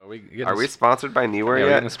Are we sponsored by Neewer Are we yet?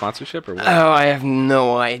 getting a sponsorship or what? Oh, I have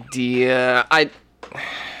no idea. I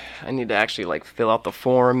need to actually fill out the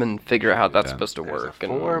form and figure out how that's supposed to There's a work.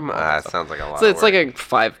 form? Sounds like a lot. So it's like a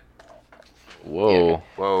 5. Whoa.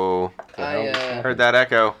 Whoa. I, Heard that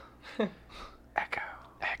echo. Echo.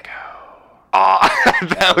 Oh,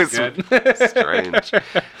 that was strange. I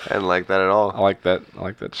didn't like that at all. I like that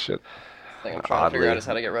shit. think I'm trying to figure out is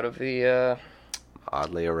how to get rid of the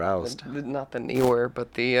Oddly aroused. not the Neewer,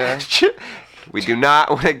 but the We do not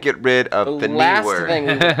want to get rid of the last Neewer. thing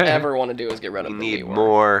we ever want to do is get rid of We the need Neewer.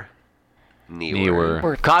 more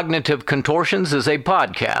Neewer. Cognitive Contortions is a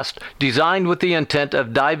podcast designed with the intent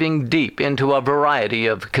of diving deep into a variety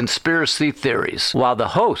of conspiracy theories. While the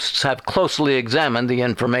hosts have closely examined the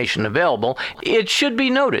information available, it should be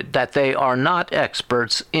noted that they are not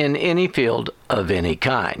experts in any field of any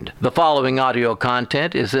kind. The following audio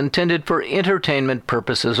content is intended for entertainment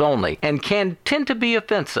purposes only and can tend to be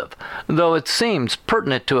offensive, though it seems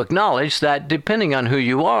pertinent to acknowledge that depending on who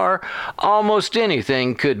you are, almost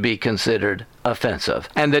anything could be considered offensive,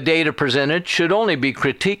 and the data presented should only be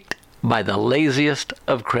critiqued by the laziest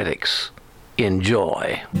of critics.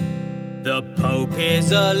 Enjoy. The Pope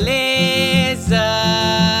is a lizard,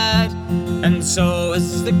 and so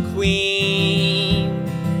is the Queen,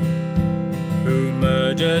 who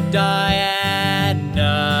murdered Diana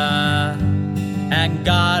and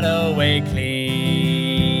got away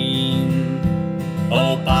clean.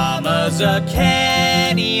 Obama's a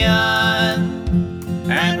Kenyan,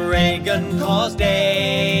 and Reagan caused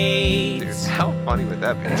AIDS. Dude, how funny would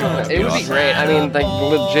that be? It would be great. I mean,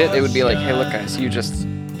 legit, it would be like, hey, look, guys, you just,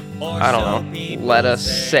 I don't know, let us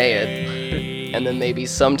say it, and then maybe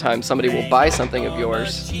sometime somebody will buy something of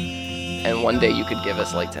yours, and one day you could give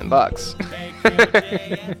us like $10.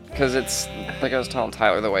 Because it's, like I was telling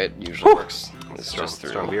Tyler, the way it usually works. It's just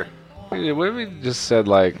through. Strong beer. What if we just said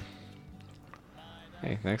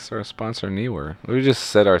hey, thanks to our sponsor Neewer. We just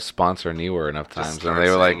said our sponsor Neewer enough times, and they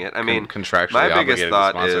were like, it. I mean, contractually my biggest obligated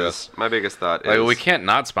thought to sponsor is us. Like, we can't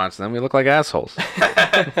not sponsor them. We look like assholes.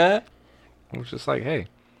 It was just like, hey,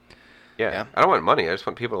 Yeah. I don't want money. I just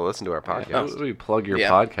want people to listen to our podcast. we plug your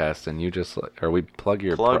podcast, and you just or we plug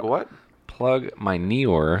your Plug what? Plug my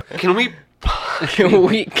Neewer. Can we? Can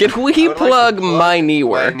we plug my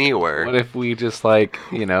Neewer? Neewer. What if we just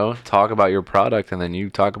talk about your product, and then you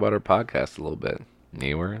talk about our podcast a little bit?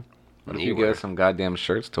 Neewer. What if you get us some goddamn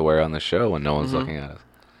shirts to wear on the show when no one's looking at us?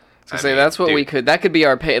 So say that's what we could. That could be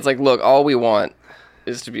our pay. It's like, look, all we want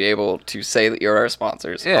is to be able to say that you're our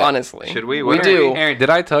sponsors. Yeah. Honestly, Should we? We What do. Aaron, did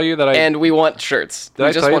I tell you that And we want shirts. Did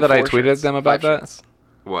I tell you that I tweeted them about that? Shirts.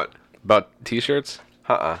 What? About T-shirts?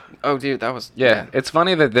 Oh, dude, that was. Yeah, it's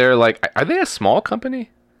funny that they're like, are they a small company?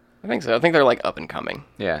 I think so. I think they're like up and coming.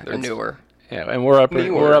 Yeah, They're newer. Yeah, and we're up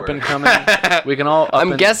and coming. We can all.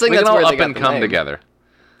 I'm guessing that's where they got and the come name. together.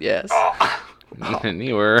 Yes.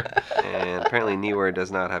 Neewer. And apparently Neewer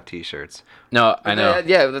does not have T-shirts. No, I know.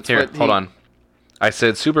 Yeah, that's Here, what. hold on. I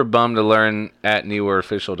said, super bummed to learn at Neewer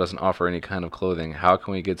Official doesn't offer any kind of clothing. How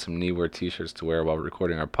can we get some Neewer T-shirts to wear while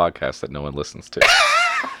recording our podcast that no one listens to?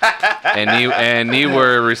 and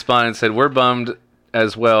Neewer responded and said, we're bummed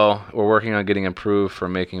as well. We're working on getting approved for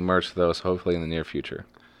making merch, though, so hopefully in the near future.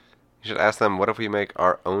 You should ask them, what if we make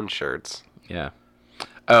our own shirts? Yeah.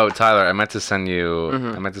 Oh, Tyler, I meant to send you.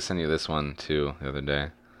 I meant to send you this one too the other day.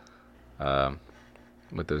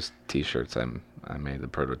 With those T-shirts I made the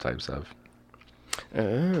prototypes of.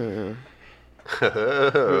 We'll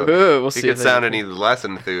You see. could sound any less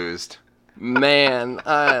enthused. Man,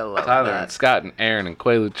 I love Tyler and Scott and Aaron and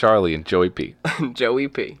Quaalude Charlie and Joey P. that. Joey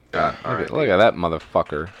P. Look at that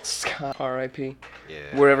motherfucker. Scott R.I.P.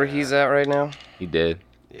 Yeah. Wherever he's at right now. He did.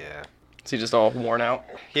 Yeah. Is he just all worn out?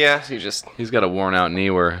 Yeah. Is he just? He's got a worn out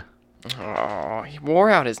Neewer. Oh, he wore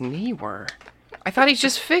out his Neewer. I thought he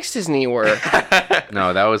just fixed his Neewer.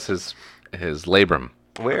 No, that was his labrum.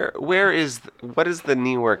 What is the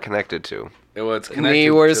Neewer connected to? It's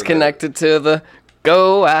Neewer's connected to the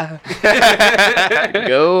Goa.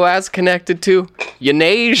 Goa's connected to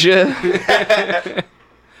Eunasia.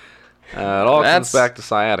 It all comes back to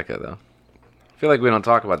sciatica, though. I feel like we don't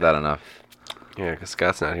talk about that enough. Yeah, because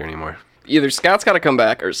Scott's not here anymore. Either Scott's got to come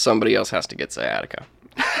back or somebody else has to get sciatica.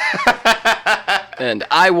 And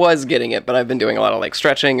I was getting it, but I've been doing a lot of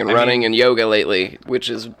stretching and running and yoga lately, which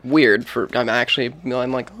is weird. I'm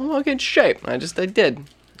like, oh, I'll get in shape. I did.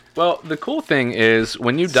 Well, the cool thing is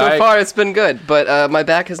when you So far, it's been good, but my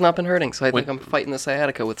back has not been hurting, so I think I'm fighting the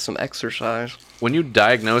sciatica with some exercise. when you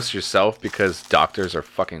diagnose yourself because doctors are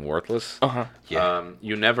fucking worthless,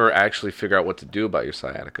 you never actually figure out what to do about your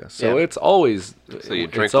sciatica. So Yeah. it's always So you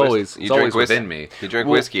drink it's always whiskey. it's always within me. You drink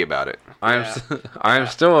whiskey about it. I'm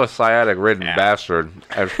still a sciatic-ridden bastard.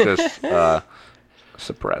 It's just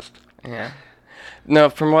suppressed. Yeah. No,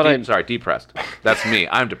 Sorry, depressed. That's me.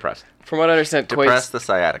 I'm depressed. from what I understand, Depress the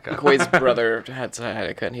sciatica. Quaid's brother had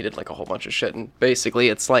sciatica, and he did like a whole bunch of shit. And basically,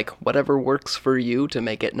 it's like whatever works for you to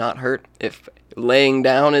make it not hurt. If laying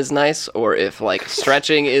down is nice, or if like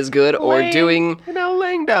stretching is good, or doing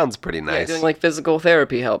laying down's pretty nice. doing like physical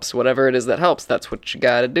therapy helps. Whatever it is that helps, that's what you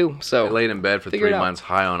gotta do. So I laid in bed for Figure 3 it out. months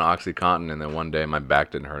high on OxyContin, and then one day my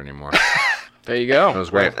back didn't hurt anymore. there you go. It was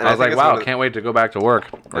great. And I I was like, think it's one wow, of the- can't wait to go back to work.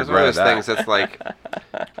 It's one of Regretted those that. things that's like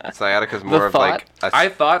sciatica's more of thought? like I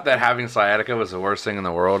thought that having sciatica was the worst thing in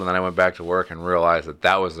the world, and then I went back to work and realized that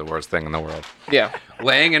that was the worst thing in the world. Yeah.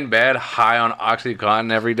 Laying in bed high on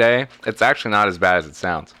OxyContin every day, it's actually not as bad as it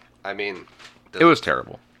sounds. I mean, It was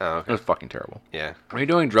terrible. Oh, It okay. was fucking terrible. Yeah. When you're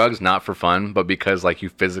doing drugs not for fun, but because like you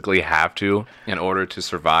physically have to in order to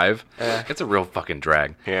survive, it's a real fucking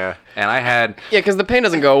drag. Yeah. And I had Yeah, because the pain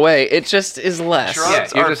doesn't go away. It just is less.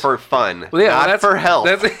 Drugs you're are just- for fun, well, not that's for health.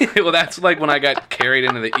 That's like when I got carried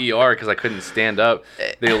into the ER because I couldn't stand up.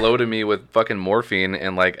 They loaded me with fucking morphine,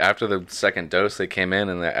 and like after the second dose, they came in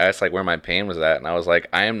and they asked like where my pain was at, and I was like,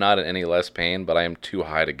 I am not in any less pain, but I am too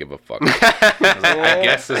high to give a fuck. I was like, I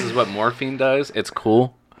guess this is what morphine does. It's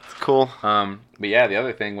cool. Cool. But yeah, the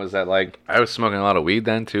other thing was that like I was smoking a lot of weed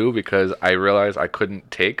then too because I realized I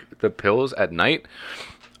couldn't take the pills at night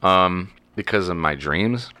because of my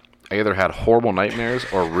dreams. I either had horrible nightmares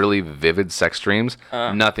or really vivid sex dreams.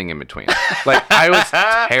 Nothing in between. Like I was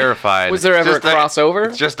terrified. Was there ever a Just a- crossover?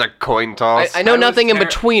 It's just a coin toss. I know was nothing in ter-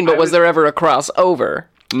 between, but was there ever a crossover?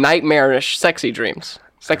 Nightmarish, sexy dreams.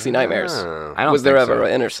 Sexy nightmares. I don't Was there think ever so.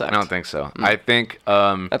 an intersect? I don't think so. I think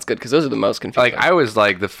That's good, because those are the most confusing. like I was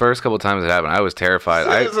like the first couple times it happened, I was terrified.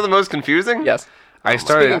 Those are the most confusing. Yes. I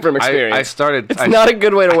started Speaking from experience. I started It's not a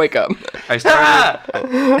good way to wake up. I started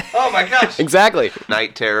Oh my gosh. Exactly.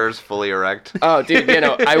 Night terrors, fully erect. Oh, dude, you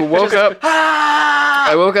know, I woke up.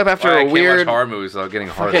 I woke up after I a can't weird. watch horror movies without getting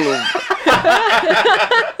harder.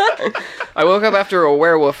 I woke up after a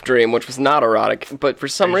werewolf dream, which was not erotic, but for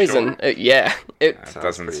some reason, yeah, it. That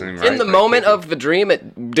doesn't seem In right. the moment of the dream,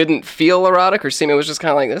 it didn't feel erotic or seem. It was just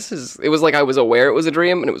kind of like this is. It was like I was aware it was a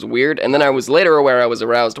dream, and it was weird. And then I was later aware I was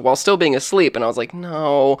aroused while still being asleep, and I was like,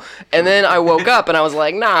 no. And then I woke up, and I was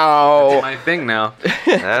like, no. my thing now.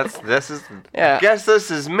 This is. Yeah. Guess this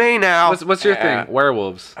is me now. What's your thing?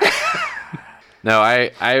 Werewolves. No, I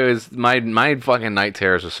was my fucking night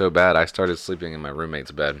terrors were so bad. I started sleeping in my roommate's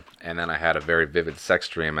bed, and then I had a very vivid sex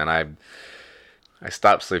dream, and I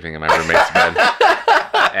stopped sleeping in my roommate's bed.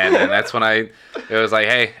 And then that's when it was like,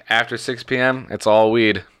 hey, after 6 p.m., it's all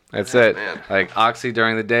weed. That's it. man. Like oxy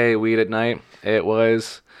during the day, weed at night. It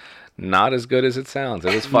was not as good as it sounds.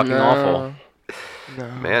 It was fucking awful.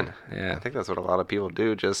 Man, Yeah. I think that's what a lot of people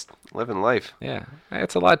do. Just living life. Yeah,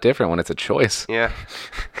 it's a lot different when it's a choice. Yeah.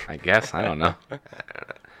 I guess I don't know.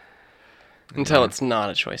 Until it's not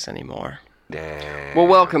a choice anymore. Damn. Well,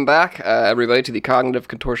 welcome back, everybody, to the Cognitive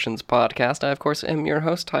Contortions podcast. I, of course, am your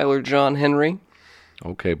host, Tyler John Henry.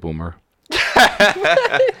 Okay, boomer.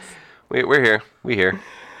 We're here. We here.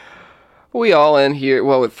 We all in here,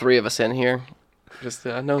 well, with three of us in here. Just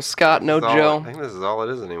no Scott, no This is all- Joe. I think this is all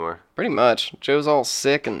it is anymore. Pretty much. Joe's all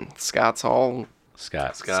sick, and Scott's all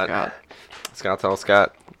Scott. Scott. Scott's all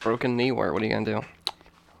Scott. Broken knee. What are you gonna do?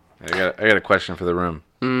 I got a question for the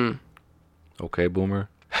room. Okay, boomer.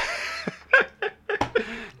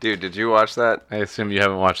 Dude, did you watch that? I assume you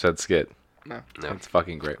haven't watched that skit. No. It's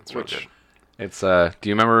fucking great. It's real good. It's do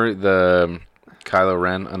you remember the Kylo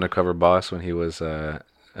Ren undercover boss when he was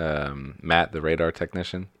Matt the radar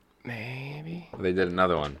technician? Maybe. They did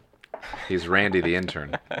another one. He's Randy the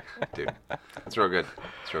intern. Dude, it's real good.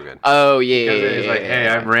 It's real good. Oh yeah. He's like, hey,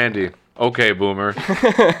 I'm Randy. Okay, boomer.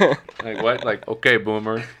 Like what? Like okay,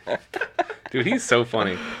 boomer. Dude, he's so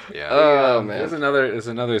funny. Yeah. Oh man. There's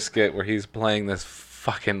another skit where he's playing this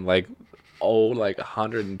fucking like old like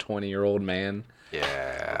 120-year-old man.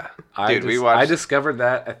 Yeah. I Dude, we watched. I discovered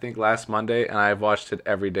that I think last Monday, and I've watched it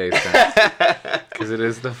every day since because it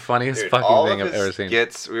is the funniest Dude, fucking all thing of I've his ever seen.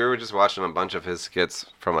 skits, we were just watching a bunch of his skits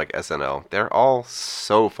from like SNL. They're all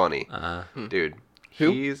so funny. Dude.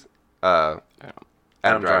 Who? He's Adam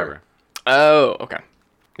Driver. Oh, okay.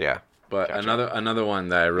 Yeah. But another one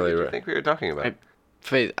that I really I think we were talking about.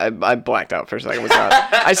 I blacked out for a second.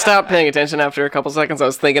 I stopped paying attention after a couple seconds. I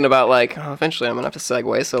was thinking about like, oh, eventually I'm gonna have to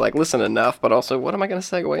segue. So like, listen enough, but also, what am I gonna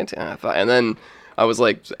segue into? And then I was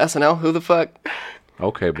like, SNL, who the fuck?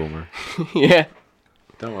 Okay, Boomer. Yeah.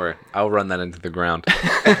 Don't worry, I'll run that into the ground.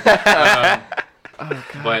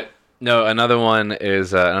 But no, another one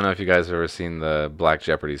is I don't know if you guys have ever seen the Black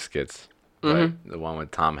Jeopardy skits, but the one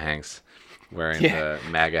with Tom Hanks wearing the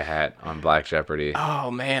MAGA hat on Black Jeopardy.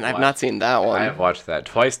 Oh man, I've not seen that one. I have watched that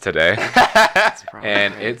twice today,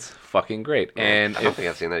 and it's fucking great. And I don't think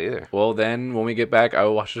I've seen that either. Well, then when we get back, I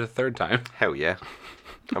will watch it a third time, Hell yeah.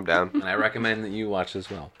 I'm down. and I recommend that you watch as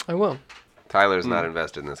well. I will. Tyler's not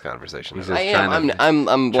invested in this conversation. He's at all. just I am.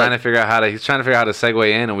 I'm trying to like, figure out how to. He's trying to figure out how to segue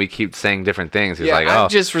in, and we keep saying different things. He's Yeah, like, I've "Oh,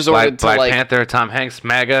 just resorted to, Black like- Panther, Tom Hanks,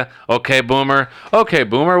 MAGA. Okay, Boomer. Okay,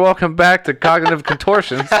 Boomer. Welcome back to Cognitive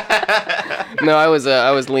Contortions." no, I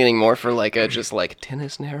was leaning more for like a just like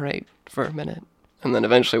tennis narrate for a minute, and then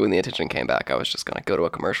eventually when the attention came back, I was just gonna go to a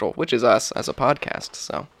commercial, which is us as a podcast.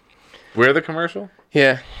 So We're the commercial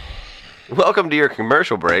yeah. Welcome to your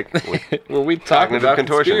commercial break. where we talk Cognitive about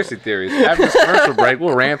contortion. conspiracy theories. After this commercial break,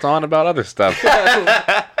 we'll rant on about other stuff.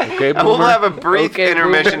 Okay, Boomer. We'll have a brief Okay,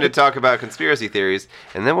 intermission Boomer. to talk about conspiracy theories,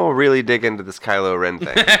 and then we'll really dig into this Kylo Ren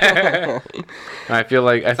thing. I feel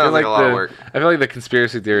like Sounds like a lot of work. I feel like the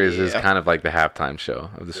conspiracy theories is Yeah. kind of like the halftime show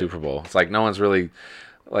of the Super Bowl. It's like no one's really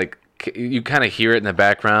like you kind of hear it in the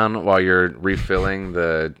background while you're refilling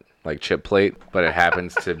the like chip plate, but it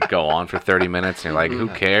happens to go on for 30 minutes, and you're like, who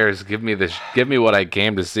cares? Give me what I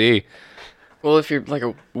came to see. Well, if you're like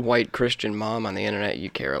a white Christian mom on the internet,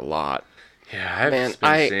 you care a lot. Yeah, I've Man, just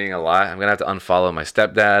been seeing a lot. I'm gonna have to unfollow my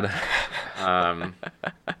stepdad.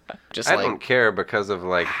 Just I like don't care because of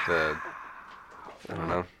like the, I don't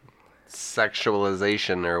know,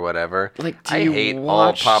 sexualization or whatever. Like, do I you hate all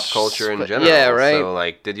watch pop culture in Sp- general. yeah, right. So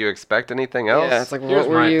like, did you expect anything else? yeah, it's like Here's what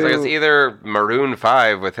were mine. you? It's like it's either Maroon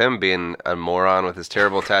 5 with him being a moron with his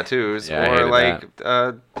terrible tattoos, Yeah, I or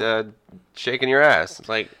hated like shaking your ass. It's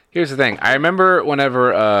like, Here's the thing. I remember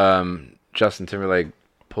whenever Justin Timberlake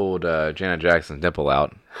pulled Janet Jackson's nipple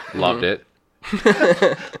out. Loved it.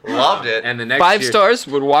 loved it. And the next 5 year, stars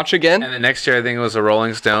would watch again. And the next year, I think it was the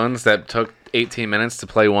Rolling Stones that took 18 minutes to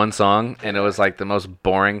play one song, and it was like the most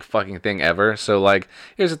boring fucking thing ever. So like,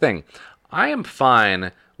 here's the thing. I am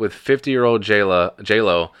fine with 50-year-old J-Lo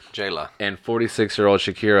Jayla. and 46-year-old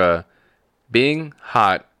Shakira being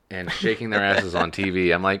hot and shaking their asses on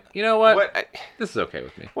TV. I'm like, you know what? This is okay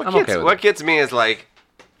with me. I'm okay with What it. gets me is like,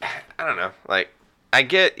 I don't know, like, I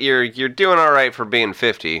get you're doing all right for being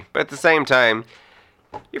 50, but at the same time,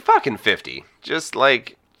 you're fucking 50. Just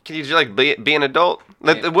like, can you just like be an adult?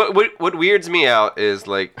 Like, what weirds me out is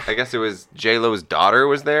like, I guess it was J-Lo's daughter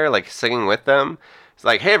was there, like singing with them. It's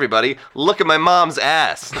like, hey everybody, look at my mom's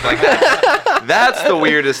ass. Like that's the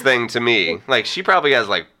weirdest thing to me. Like she probably has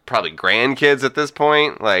like grandkids at this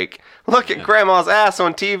point. Like, look at grandma's ass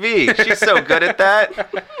on TV. She's so good at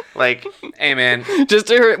that. Like, Hey, man. Just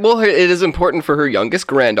to her, well, it is important for her youngest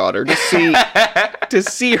granddaughter to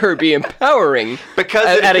see her be empowering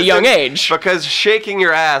at a young age. Because shaking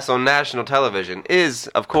your ass on national television is,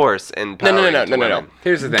 of course, empowering. No.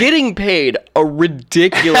 Here's the thing. Getting paid a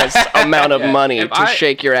ridiculous amount of money If to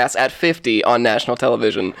shake your ass at 50 on national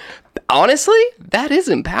television. Honestly, that is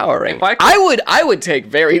empowering. If I could- I would take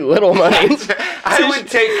very little money I would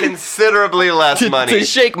take considerably less money to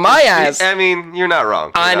shake my ass I mean, you're not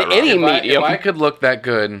wrong. You're on not wrong. any If medium. I could look that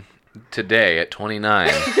good today at 29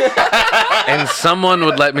 and someone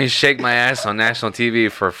would let me shake my ass on national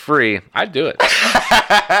TV for free, I'd do it.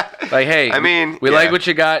 Like, hey, I mean, we yeah. like what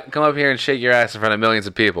you got. Come up here and shake your ass in front of millions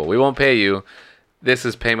of people. We won't pay you. This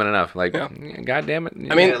is payment enough. Like, God damn it.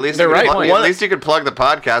 I mean, At least they're you could right. plug- One- at least you could plug the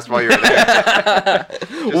podcast while you're there.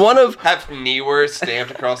 One of Have Newer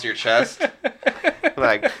stamped across your chest.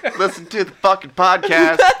 Like, listen to the fucking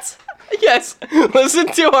podcast. yes, listen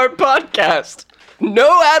to our podcast.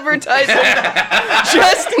 No advertising,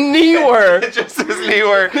 just Newer. It just says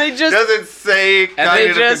Newer. They just- doesn't say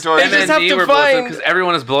cognitive just- contortion. they just have to find- because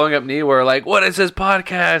everyone is blowing up Newer. Like, what is this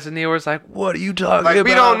podcast? And Newer's like, what are you talking Like, about?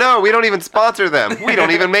 we don't know. We don't even sponsor them. We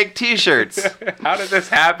don't even make T-shirts. How did this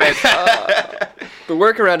happen? The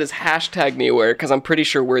workaround is hashtag Newer because I'm pretty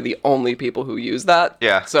sure we're the only people who use that.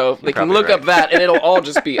 Yeah, So they you're can probably look right. up that and it'll all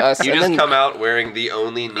just be us. You and just then, come out wearing the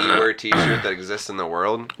only Newer T-shirt that exists in the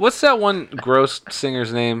world. What's that one gross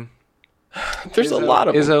singer's name? there's a lot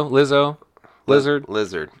of them. Lizzo? Lizard? Lizard.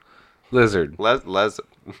 Lizard. Lizard. Lizard.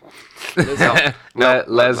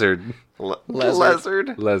 Lizard.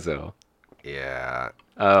 Lizzo. Yeah.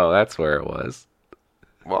 Oh, that's where it was.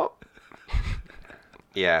 Well.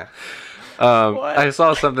 Yeah. I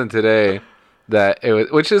saw something today that it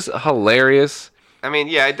was, which is hilarious. I mean,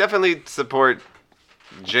 yeah, I definitely support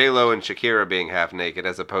J-Lo and Shakira being half naked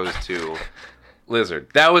as opposed to Lizard.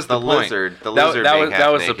 That was the point. lizard. The That- lizard that being was half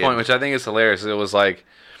that was the naked. point, which I think is hilarious. It was like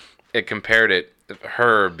it compared it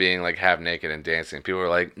her being like half naked and dancing. People were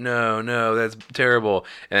like, no, that's terrible.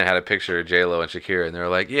 And it had a picture of J-Lo and Shakira, and they were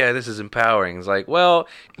like, yeah, this is empowering. It's like, well,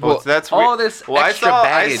 that's all weird. this Well, extra I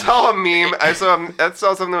baggage. saw a meme. I saw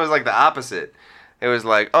something that was like the opposite. It was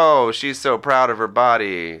like, oh, she's so proud of her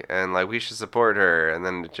body, and like we should support her. And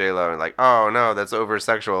then J-Lo, like, oh no, that's over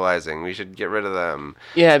sexualizing. We should get rid of them.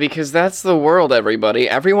 Yeah, because that's the world, everybody.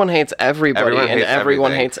 Everyone hates everybody, Everyone and hates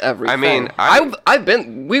everyone everything. hates everything. I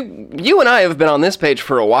mean, you and I have been on this page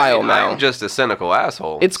for a while now. I'm just a cynical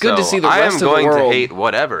asshole. It's good to see the I rest am of the going world. to hate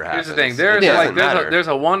whatever happens. Here's the thing. It There's doesn't like matter. there's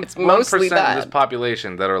a 1% mostly of this that.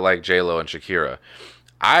 population that are like J-Lo and Shakira.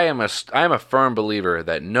 I am a firm believer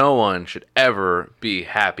that no one should ever be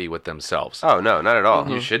happy with themselves. Oh no, not at all.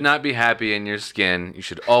 You should not be happy in your skin. You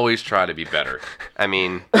should always try to be better. I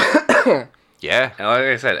mean, yeah. And like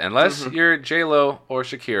I said, unless you're J-Lo or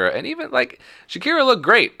Shakira, and even like Shakira looked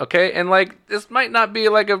great, okay? And like this might not be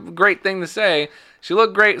like a great thing to say. She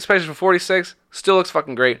looked great, especially for 46. Still looks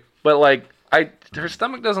fucking great. But like her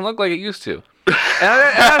stomach doesn't look like it used to. And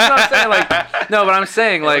that's what I'm saying. Like, no, but I'm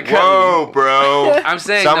saying like, Whoa, bro. I'm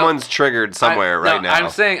saying Someone's triggered somewhere right now.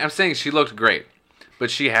 I'm saying she looked great,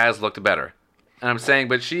 but she has looked better. And I'm saying,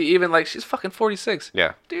 but she even like she's fucking 46.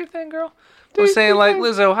 Yeah. Do your thing, girl. I'm saying like,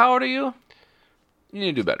 Lizzo, how old are you? You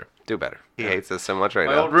need to do better. Do better. He hates us so much right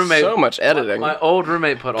My now. old roommate. So much editing. My old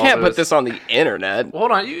roommate put all. Can't this. put this on the internet.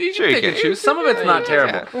 Hold on, you Sure can you pick and can. choose. Some of it's not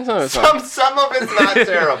terrible. Some of it's not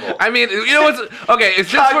terrible. I mean, you know what's okay? It's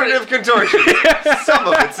just Cognitive contortion. Some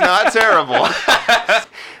of it's not terrible.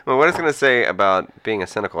 Well, what I was going to say about being a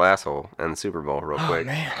cynical asshole and the Super Bowl real quick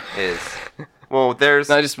is, well, there's...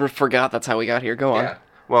 I just forgot that's how we got here. Go on. Yeah.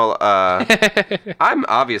 Well, I'm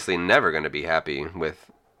obviously never going to be happy with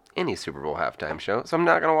any Super Bowl halftime show, so I'm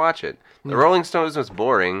not going to watch it. The Rolling Stones was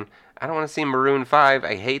boring. I don't want to see Maroon 5.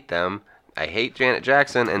 I hate them. I hate Janet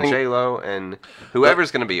Jackson and J-Lo and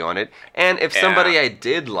whoever's going to be on it. And if somebody I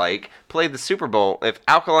did like played the Super Bowl, if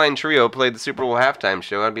Alkaline Trio played the Super Bowl halftime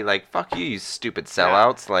show, I'd be like, fuck you, you stupid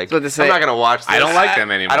sellouts. Like, So to say- I'm not going to watch this. I don't like them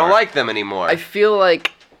anymore. I don't like them anymore. I feel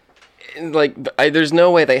like there's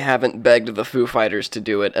no way they haven't begged the Foo Fighters to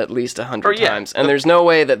do it at least 100 yeah. times, and there's no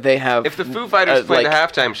way that they have. If the Foo Fighters played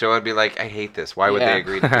like, the halftime show, I'd be like, I hate this. Why would they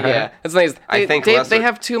agree to do that? Yeah, it's nice. I think they Leslie-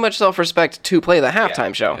 have too much self-respect to play the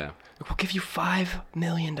halftime show. Yeah. We'll give you $5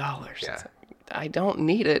 million. Yeah. I don't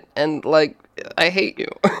need it, and like I hate you.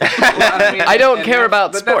 I I don't care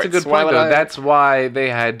about But sports. that's a good Why point, would though. I? That's why they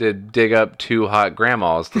had to dig up two hot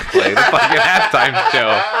grandmas to play the fucking halftime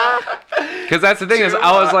show. Because that's the thing is, Two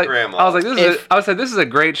I was hot like, grandmas. this is a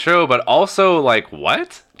great show, but also like,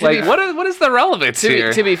 what? Like, be- what is the relevance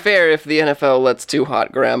here? To be fair, if the NFL lets two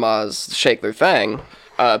hot grandmas shake their thing,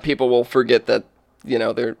 people will forget that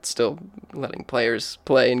they're still letting players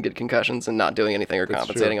play and get concussions and not doing anything or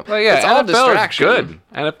compensating them. Well, yeah, it's all NFL distraction. is good.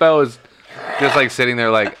 NFL is just like sitting there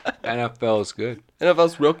like NFL is good.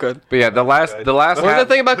 NFL's real good. But yeah, the last What was that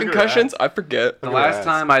thing about concussions? I forget. The last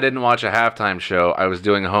time I didn't watch a halftime show, I was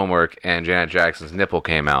doing homework and Janet Jackson's nipple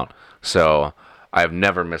came out. So I've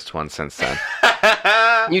never missed one since then.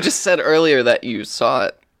 You just said earlier that you saw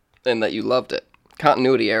it and that you loved it.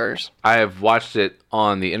 Continuity errors. I have watched it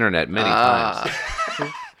on the internet many times.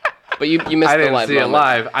 But you missed I the didn't live see it moment.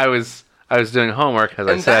 live. I was doing homework, as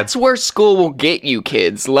I And said. that's where school will get you,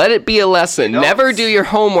 kids. Let it be a lesson. don't Never do your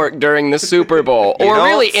homework during the Super Bowl, You or don't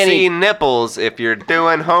really see nipples if you're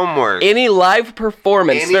doing homework. any live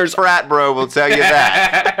performance. Any There's frat bro will tell you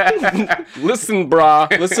that. listen, brah.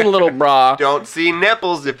 Listen, little brah. Don't see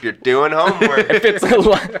nipples if you're doing homework. If it's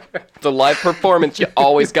a live performance, you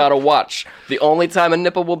always gotta watch. The only time a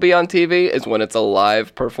nipple will be on TV is when it's a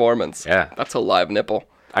live performance. Yeah. That's a live nipple.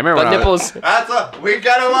 I remember But when nipples. We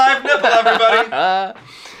got a live nipple, everybody.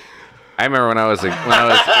 I remember when I was he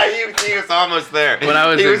was almost there. When I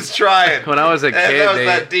was he a- was trying. when I was a And kid, that was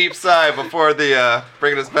that deep sigh before the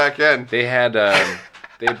bringing us back in. they had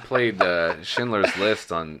they played Schindler's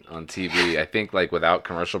List on TV. I think like without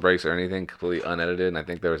commercial breaks or anything, completely unedited. And I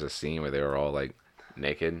think there was a scene where they were all like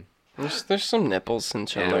naked. There's some nipples in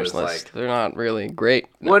Schindler's was List. like- They're not really great.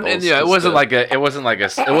 Well, and, Nipples. yeah, it Just wasn't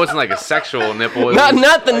the- like a sexual nipple. It not was,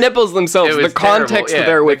 not the nipples themselves. it The was terrible. context Yeah,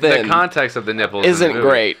 they're the within. context of the nipples in the isn't movie.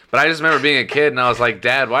 great. But I just remember being a kid and I was like,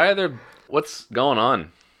 Dad, why are there? What's going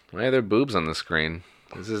on? Why are there boobs on the screen?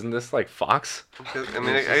 Isn't this like Fox? I mean,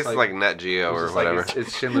 I guess it's like Nat Geo or It's like- whatever.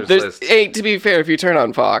 it's Schindler's There's, List. hey, to be fair, if you turn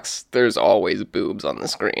on Fox, there's always boobs on the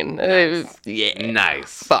screen. Yeah.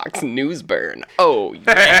 Nice. Fox News burn. Oh,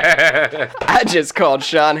 yeah. I just called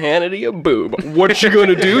Sean Hannity a boob. What you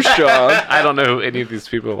gonna do, Sean? I don't know who any of these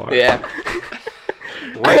people are. Yeah.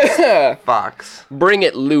 Fox. Bring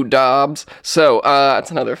it, Lou Dobbs. So,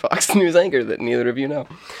 that's another Fox News anchor that neither of you know.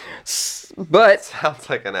 But Sounds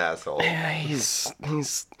like an asshole. he's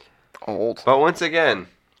old. But once again,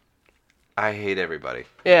 I hate everybody.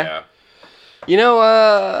 Yeah. You know,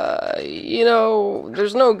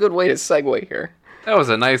 there's no good way to segue here. That was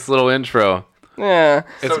a nice little intro. Yeah.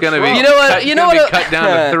 It's So gonna be. Trump- You know what- Cut, you know gonna what- be cut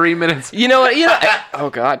down to 3 minutes. You know what? Oh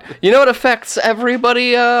God. You know what affects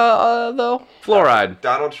everybody? Though. Fluoride.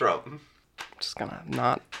 Donald Trump. Just gonna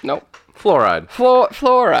not. Nope. Fluoride.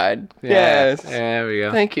 Fluoride. Yes. There we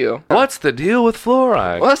go. Thank you. What's the deal with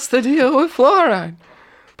fluoride? What's the deal with fluoride?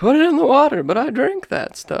 Put it in the water, but I drink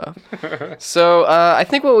that stuff. So I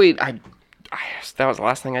think what that was the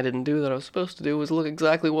last thing I didn't do that I was supposed to do was look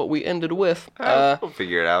exactly what we ended with. We'll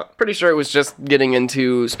figure it out. Pretty sure it was just getting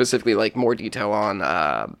into specifically like more detail on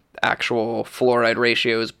actual fluoride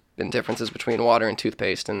ratios and differences between water and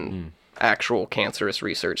toothpaste and actual cancerous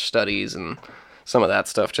research studies and some of that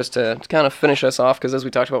stuff, just to kind of finish us off, because as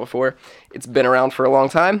we talked about before, it's been around for a long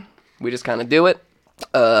time. We just kind of do it.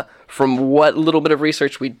 From what little bit of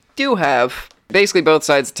research we do have, basically both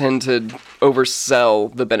sides tend to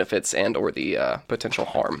oversell the benefits and or the potential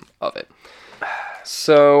harm of it.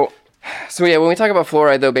 So yeah, when we talk about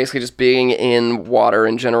fluoride, though, basically just being in water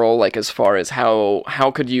in general, like as far as how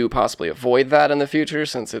could you possibly avoid that in the future,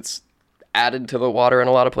 since it's added to the water in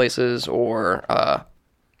a lot of places, or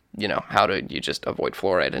how do you just avoid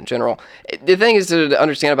fluoride in general? The thing is to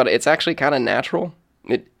understand about it, it's actually kind of natural.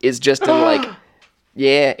 It is just in like,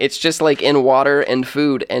 yeah, it's just like in water and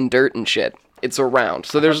food and dirt and shit. It's around.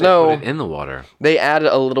 So there's no. Put it in the water. They add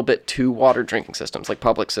a little bit to water drinking systems, like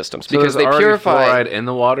public systems, So because there's they already purify. fluoride in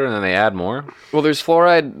the water, and then they add more. Well, there's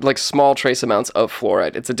fluoride, like small trace amounts of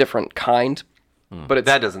fluoride. It's a different kind, but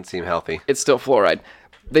That doesn't seem healthy. it's still fluoride.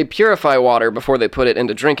 They purify water before they put it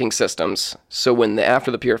into drinking systems. So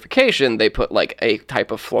after the purification, they put like a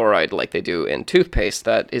type of fluoride, like they do in toothpaste,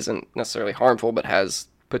 that isn't necessarily harmful, but has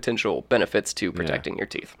potential benefits to protecting your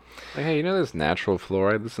teeth. Like, hey, there's natural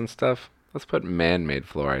fluoride and stuff? Let's put man-made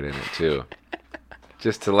fluoride in it, too.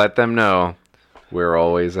 Just to let them know we're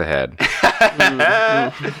always ahead.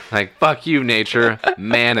 Like, fuck you, nature.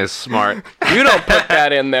 Man is smart. You don't put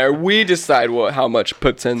that in there. We decide how much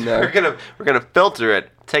puts in We're there. gonna filter it,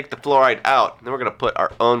 take the fluoride out, and then we're gonna put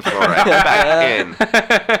our own fluoride back in.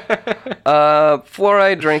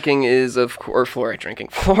 Fluoride drinking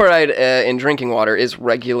Fluoride in drinking water is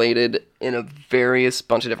regulated in a various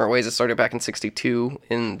bunch of different ways. It started back in '62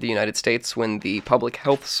 in the United States when the Public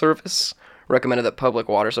Health Service recommended that public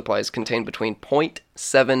water supplies contain between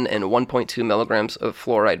 0.7 and 1.2 milligrams of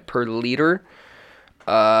fluoride per liter,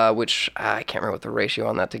 which I can't remember what the ratio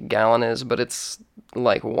on that to gallon is, but it's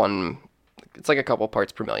like a couple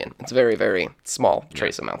parts per million. It's very, very small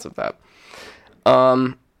trace amounts of that.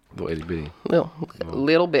 Little itty bitty.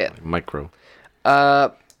 Little bit. Micro.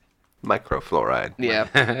 Microfluoride.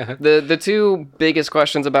 Yeah. The two biggest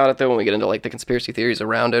questions about it, though, when we get into like the conspiracy theories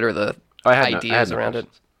around it or the I had ideas no around it.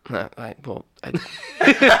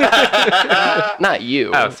 Not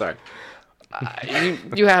you. Oh, sorry.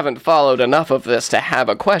 You haven't followed enough of this to have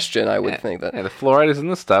a question, I would think that. Yeah, the fluoride is in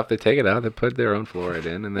the stuff. They take it out. They put their own fluoride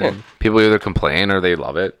in, and then people either complain or they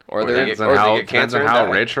love it. Or they depends get- on or they how, get depends cancer on and how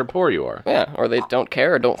die. rich or poor you are. Yeah, or they don't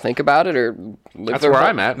care or don't think about it or live That's their where li-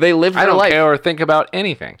 I'm at. They live I their don't life. care or think about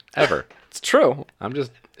anything ever. It's true. I'm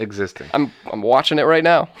just existing. I'm watching it right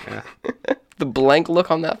now. The blank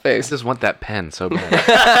look on that I face. just want that pen so bad.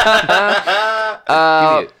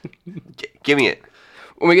 Give me it.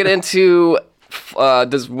 When we get into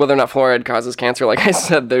whether or not fluoride causes cancer, like I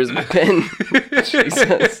said, there's been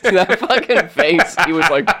Jesus, that fucking face. He was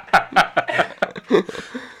like,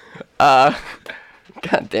 God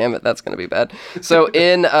damn it, that's gonna be bad. So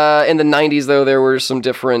in the 90s, though, there were some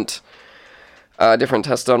different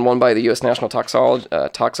tests done. One by the U.S. National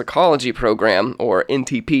Toxicology Program, or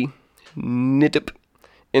NTP, NITP.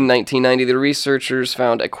 In 1990, the researchers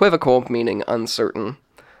found equivocal, meaning uncertain,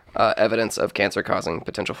 evidence of cancer-causing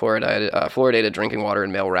potential fluoridated drinking water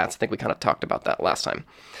in male rats. I think we kind of talked about that last time.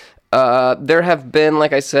 There have been,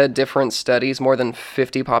 like I said, different studies. More than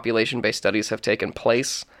 50 population-based studies have taken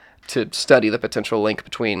place to study the potential link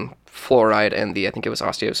between fluoride and I think it was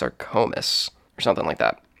osteosarcomas, or something like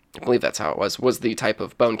that. I believe that's how it was the type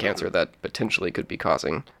of bone cancer that potentially could be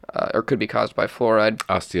causing, or could be caused by fluoride.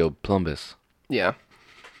 Osteoplumbus. Yeah.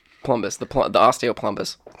 Plumbus, the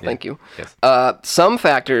osteoplumbus. Thank you. Yes. Some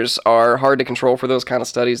factors are hard to control for those kind of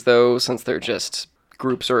studies, though, since they're just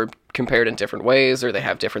groups are compared in different ways, or they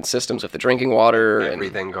have different systems with the drinking water.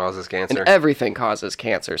 Everything causes cancer. And everything causes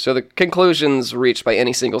cancer. So the conclusions reached by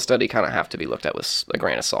any single study kind of have to be looked at with a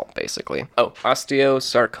grain of salt, basically. Oh,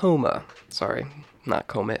 osteosarcoma. Sorry, not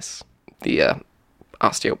comis. The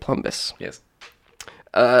osteoplumbus. Yes.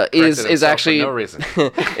 Is actually for no reason.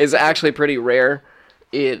 is actually pretty rare.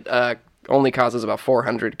 It only causes about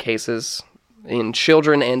 400 cases in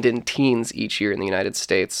children and in teens each year in the United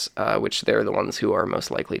States, which they're the ones who are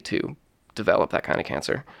most likely to develop that kind of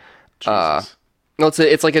cancer. Jesus. No,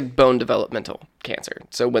 it's like a bone developmental cancer.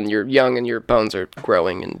 So when you're young and your bones are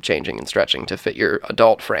growing and changing and stretching to fit your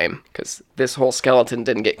adult frame, because this whole skeleton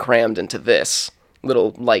didn't get crammed into this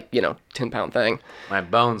little, 10-pound thing. My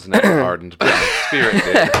bones never hardened, but my spirit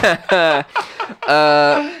did.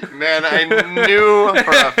 Man, I knew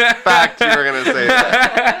for a fact you were going to say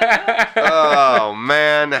that. Oh,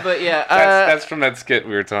 man. But yeah, That's from that skit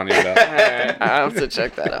we were telling you about. I'll have to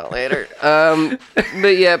check that out later.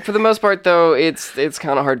 But yeah, for the most part, though, it's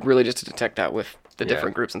kind of hard really just to detect that with the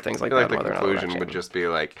different groups and things like I feel that. like the whether or not they're conclusion would changing. just be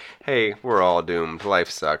like, hey, we're all doomed.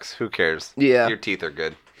 Life sucks. Who cares? Yeah. Your teeth are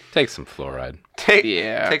good. Take some fluoride.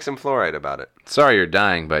 Take some fluoride about it. Sorry you're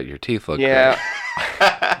dying, but your teeth look Yeah.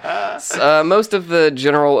 Most of the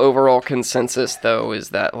general overall consensus, though, is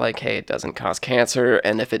that, hey, it doesn't cause cancer,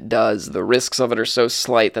 and if it does, the risks of it are so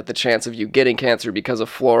slight that the chance of you getting cancer because of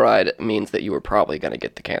fluoride means that you were probably going to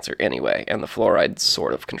get the cancer anyway, and the fluoride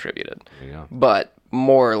sort of contributed. There you go. But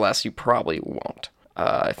more or less, you probably won't.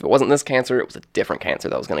 If it wasn't this cancer, it was a different cancer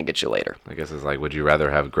that was going to get you later. I guess it's like, would you rather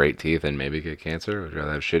have great teeth and maybe get cancer? Or would you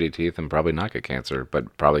rather have shitty teeth and probably not get cancer,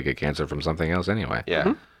 but probably get cancer from something else anyway?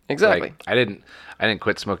 Yeah. Exactly. Like, I didn't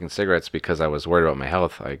quit smoking cigarettes because I was worried about my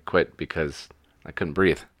health. I quit because I couldn't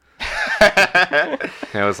breathe. And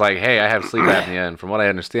it was like, hey, I have sleep apnea, and from what I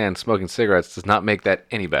understand, smoking cigarettes does not make that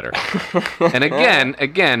any better. And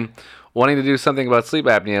again, wanting to do something about sleep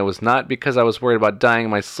apnea was not because I was worried about dying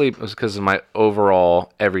in my sleep. It was because of my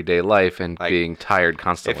overall everyday life and being tired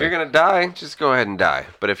constantly. If you're going to die, just go ahead and die.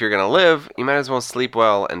 But if you're going to live, you might as well sleep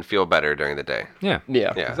well and feel better during the day. Yeah.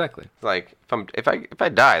 Yeah. Exactly. Like, if I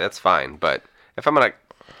die, that's fine. But if I'm going to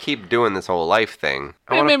keep doing this whole life thing,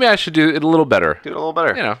 I want to Maybe I should do it a little better. do it a little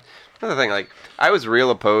better. You know. Another thing, I was real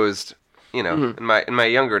opposed, in my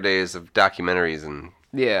younger days of documentaries and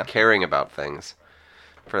Yeah. caring about things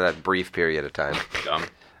for that brief period of time. Dumb.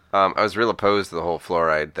 I was real opposed to the whole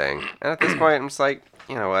fluoride thing. And at this point, I'm just like,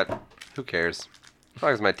 you know what? Who cares? As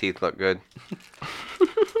long as my teeth look good.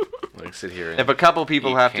 Like sit here and If a couple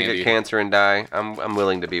people Eat have to candy. get cancer and die, I'm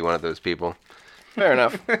willing to be one of those people. Fair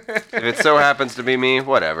enough. If it so happens to be me,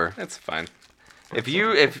 whatever. that's fine.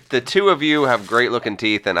 If the two of you have great looking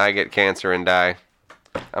teeth and I get cancer and die,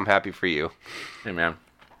 I'm happy for you. Hey man,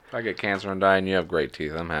 if I get cancer and die and you have great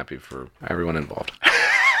teeth, I'm happy for everyone involved.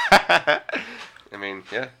 I mean,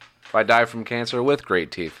 yeah. If I die from cancer with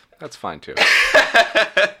great teeth, that's fine too.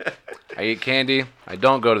 I eat candy. I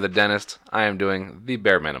don't go to the dentist. I am doing the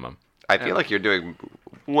bare minimum. I feel like you're doing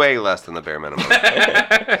way less than the bare minimum.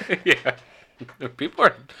 Yeah.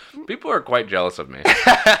 People are quite jealous of me.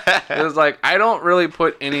 It's like I don't really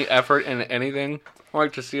put any effort into anything. I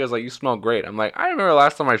like to see us like you smell great. I'm like I remember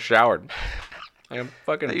last time I showered. I'm You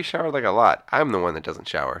fucking. shower like a lot. I'm the one that doesn't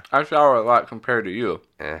shower. I shower a lot compared to you.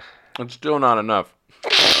 Eh. It's still not enough.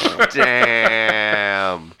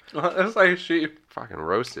 Damn. It's like Fucking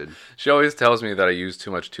roasted. she always tells me that I use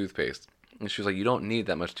too much toothpaste. And she's like, you don't need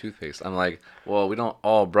that much toothpaste. I'm like, well, we don't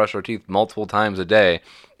all brush our teeth multiple times a day.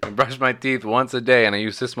 I brush my teeth once a day and I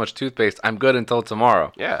use this much toothpaste. I'm good until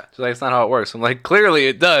tomorrow. Yeah. She's like, it's not how it works. I'm like, clearly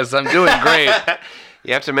it does. I'm doing great.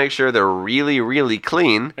 You have to make sure they're really, really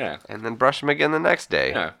clean. Yeah. And then brush them again the next day.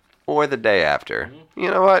 Yeah. Or the day after. You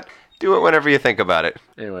know what? Do it whenever you think about it.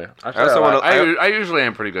 Anyway, also wanna- I usually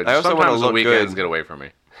am pretty good. I also wanna sometimes the look weekends good. get away from me.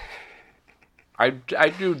 I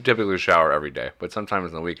do typically shower every day, but sometimes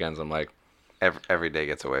on the weekends I'm like, Every day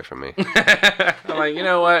gets away from me. I'm like, you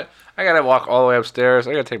know what? I gotta walk all the way upstairs.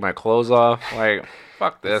 I gotta take my clothes off. Like,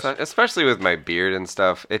 fuck this. Especially with my beard and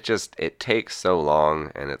stuff. It takes so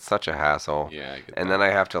long and it's such a hassle. Yeah, I get And that. then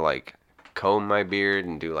I have to comb my beard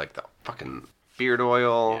and do the fucking beard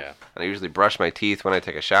oil. Yeah. And I usually brush my teeth when I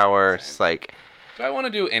take a shower. It's like, Do I want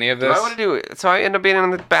to do any of do this? I want to do it? So I end up being in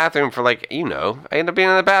the bathroom for I end up being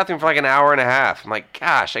in the bathroom for an hour and a half. I'm like,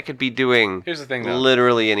 gosh, I could be doing Here's the thing, though.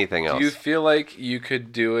 literally anything else. Do you feel like you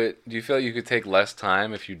could do it? Do you feel like you could take less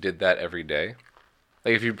time if you did that every day?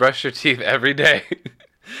 Like if you brush your teeth every day,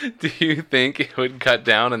 Do you think it would cut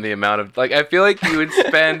down on the amount of I feel like you would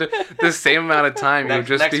spend the same amount of time. You would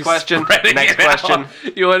just next be question. spreading Next it out.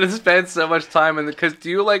 question. You want to spend so much time because do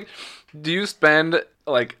you spend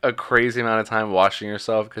a crazy amount of time washing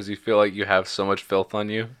yourself because you feel like you have so much filth on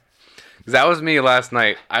you? Because that was me last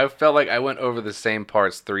night. I felt like I went over the same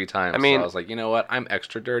parts 3 times. I mean, so I was like, you know what? I'm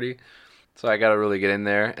extra dirty. So I got to really get in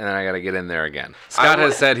there, and then I got to get in there again. Scott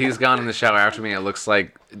has said he's gone in the shower after me. It looks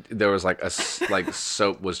like there was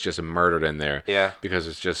soap was just murdered in there. Yeah. Because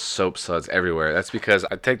it's just soap suds everywhere. That's because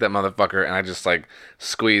I take that motherfucker and I just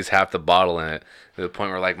squeeze half the bottle in it to the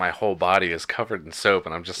point where my whole body is covered in soap,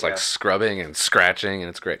 and I'm just scrubbing and scratching, and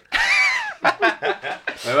it's great.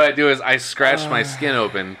 What I do is I scratch my skin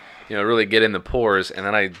open, really get in the pores, and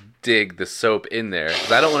then I dig the soap in there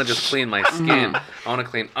because I don't want to just clean my skin. I want to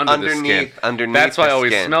clean the skin. Underneath. That's why I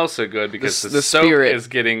always skin. smell so good because the soap spirit. is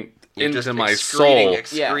getting You're into just my excreting- soul.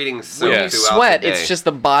 Excreting soap When you throughout sweat, the day. it's just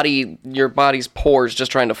your body's pores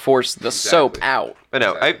just trying to force the soap out. But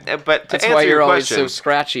no, but to That's answer why your you're always question, so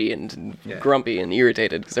scratchy and grumpy and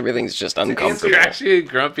irritated because everything's just uncomfortable. Scratchy,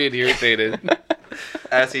 grumpy, and irritated.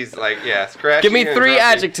 as he's scratching. Give me and 3 grumpy.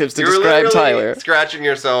 adjectives to You're describe literally Tyler. Scratching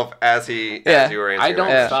yourself as you were answering. I don't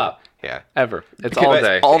right? stop Yeah. ever. It's all But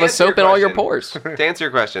day. All the answer soap your in all your question- pores. To answer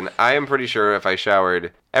your question, I am pretty sure if I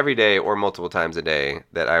showered every day or multiple times a day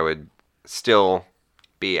that I would still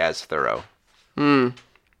be as thorough.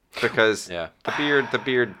 Because the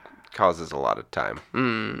beard causes a lot of time.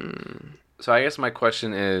 So I guess my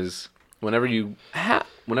question is, whenever you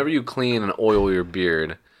clean and oil your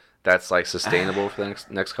beard, that's sustainable for the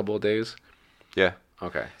next couple of days. Yeah.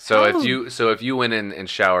 Okay. So if you went in and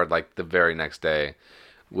showered the very next day,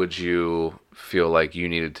 would you feel like you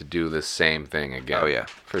needed to do the same thing again? Oh yeah,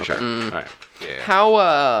 for sure. All right.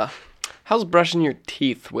 Yeah. How's brushing your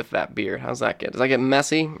teeth with that beard? How's that get? Does that get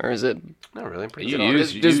messy or is it? Not really. Pretty You good.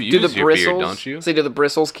 use Do your the beard, bristles? don't you? Say, do the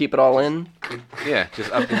bristles keep it all in? Yeah, just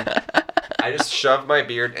up and I just shove my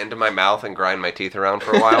beard into my mouth and grind my teeth around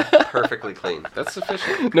for a while. Perfectly clean. that's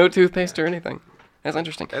sufficient. No toothpaste or anything. That's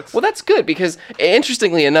interesting. That's- Well, that's good because,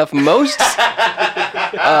 interestingly enough, most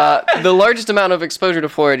the largest amount of exposure to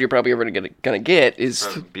fluoride you're probably ever gonna get is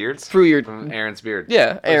Beards? through your Aaron's beard.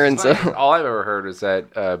 yeah, Aaron's All I've ever heard is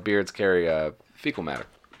that beards carry fecal matter.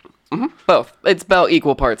 both. It's about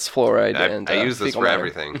equal parts fluoride and I use this fecal for matter.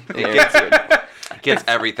 everything. Yeah. Gets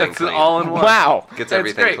everything It's clean. all in one. Wow. Gets That's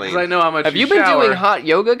everything great, clean. 'cause I know how much Have you been shower. doing hot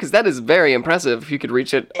yoga? Because that is very impressive. If you could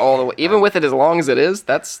reach it all the way, even with it as long as it is,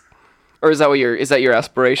 that's. Or is that your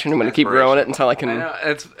aspiration? I'm gonna keep growing it until I can. I know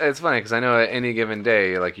it's funny because I know at any given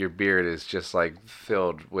day, your beard is just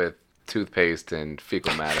filled with toothpaste and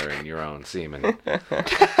fecal matter and your own semen.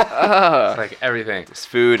 It's everything. It's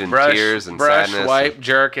food and tears and brush, sadness. wipe,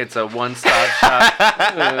 jerk. It's a one-stop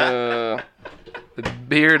shop. The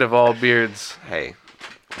beard of all beards. Hey.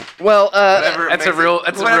 Well, Whatever That's makes a real- It,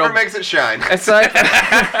 that's a whatever real- makes it shine. aside.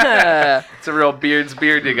 It's a real beard's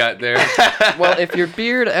beard you got there. Well, if your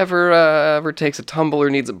beard ever takes a tumble or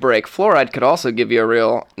needs a break, fluoride could also give you a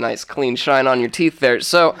real nice clean shine on your teeth there.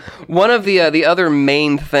 So one of the other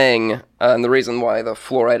main thing, and the reason why the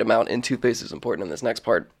fluoride amount in toothpaste is important in this next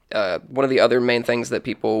part, one of the other main things that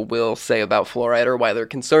people will say about fluoride or why they're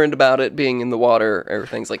concerned about it being in the water or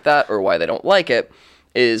things like that, or why they don't like it,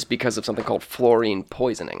 is because of something called fluorine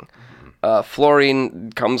poisoning.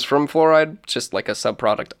 Fluorine comes from fluoride, just like a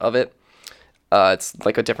subproduct of it. It's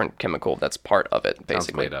like a different chemical that's part of it,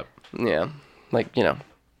 basically. Sounds made up. Yeah,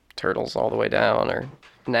 turtles all the way down, or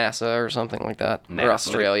NASA, or something like that, or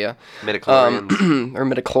Australia, Midichlorians. or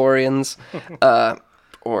midichlorians,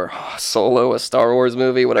 or Solo, a Star Wars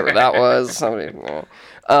movie, whatever that was.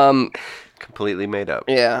 Completely made up.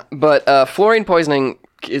 Yeah, but fluorine poisoning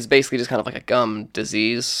is basically just kind of like a gum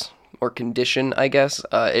disease or condition, I guess.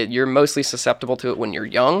 You're mostly susceptible to it when you're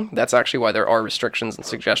young. That's actually why there are restrictions and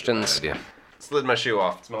suggestions. Yeah. Slid my shoe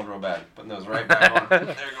off. It smelled real bad. Putting those right back on. They're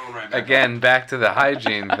going right back Again, back to the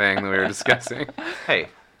hygiene thing that we were discussing. on. Hey.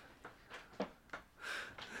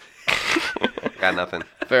 Got nothing.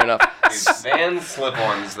 Fair enough. These Vans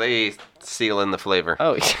slip-ons, they seal in the flavor.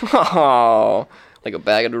 Oh, like a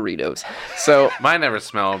bag of Doritos. So, Mine never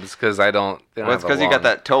smell because I don't. they don't Well, it's have a because you got long-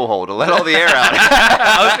 that toe hole to let all the air out.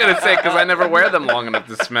 I was gonna say because I never wear them long enough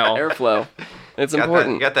to smell. airflow. It's You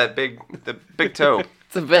important. got that big toe.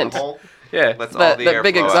 It's a vent. Hole. Yeah. Lets all That, the that air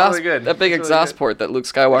big flow out. exhaust, really good. that big It's really exhaust good. port that Luke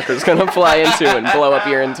Skywalker's gonna fly into and blow up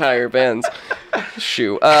your entire Benz.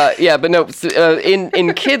 Shoo. Yeah, but no.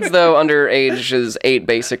 In kids though, under ages 8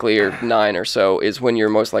 basically or 9 or so is when you're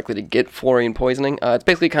most likely to get fluorine poisoning. It's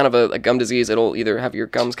basically kind of a gum disease. It'll either have your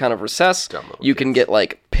gums kind of recess. You can get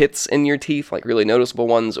like pits in your teeth, like really noticeable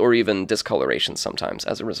ones, or even discoloration sometimes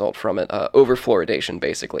as a result from it. Over fluoridation,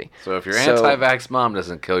 basically. So if your anti-vax mom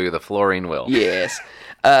doesn't kill you, the fluorine will. Yes.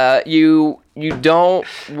 You don't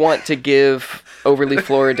want to give overly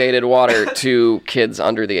fluoridated water to kids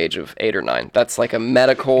under the age of 8 or 9. That's like a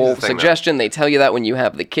medical Here's the thing, suggestion. They tell you that when you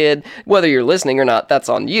have the kid. Whether you're listening or not, that's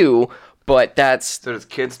on you. But that's So does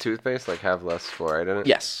kids' toothpaste like have less fluoride in it?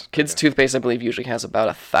 yes. Kids' toothpaste, I believe, usually has about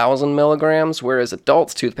 1,000 milligrams, whereas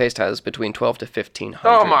adults' toothpaste has between 12 to 1,500.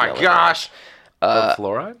 Oh my milligrams. gosh! Of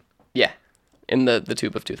fluoride? Yeah, in the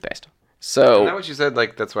tube of toothpaste. Isn't that So what you said?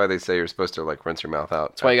 Like that's why they say you're supposed to like rinse your mouth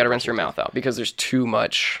out. that's why you got to rinse your mouth out, because there's too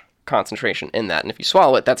much concentration in that, and if you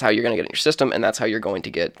swallow it, that's how you're going to get it in your system, and that's how you're going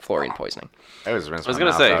to get fluorine poisoning. I always rinse was my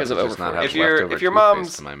gonna mouth say, out because of to just not have If your leftover if your toothpaste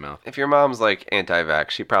mom's in my mouth. if your mom's like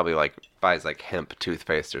anti-vax, she probably like buys like hemp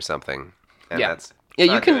toothpaste or something. And Yeah. that's Yeah,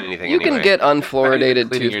 not you doing can anything you can anyway. get unfluoridated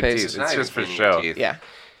Cleaning your toothpaste. teeth. Not It's even just for cleaning your show. teeth. Yeah,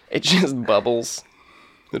 it just bubbles.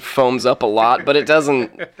 It foams up a lot, but it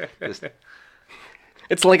doesn't. Just-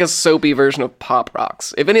 It's like a soapy version of Pop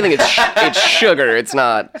Rocks. If anything, it's sugar. It's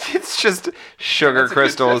not. it's just sugar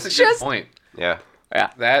crystals. That's a good point. Yeah. Yeah.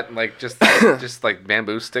 That like just like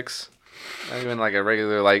bamboo sticks, not even like a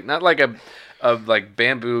regular like not like a like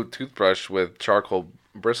bamboo toothbrush with charcoal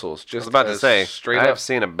bristles. Just I was about to say, straight I've up.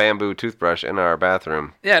 seen a bamboo toothbrush in our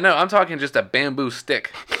bathroom. Yeah, no, I'm talking just a bamboo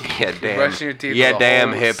stick. Yeah, damn. Brushing your teeth. Yeah, with a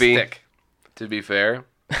damn whole hippie. Stick. To be fair,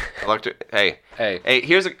 Hey, hey,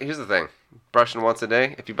 here's the thing. Brushing once a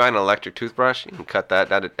day. If you buy an electric toothbrush, you can cut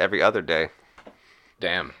that out every other day.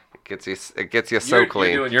 damn. It gets you so You're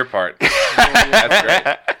clean. doing your part. That's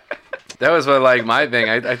great. That was what, like my thing.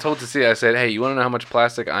 I told Tassia, I said, hey, you want to know how much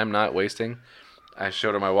plastic I'm not wasting? I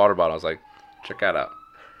showed her my water bottle. I was like, check that out.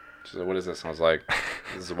 She said, what is this? And I was like,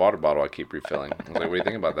 this is a water bottle I keep refilling. I was like, what do you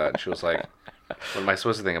think about that? And she was like, what am I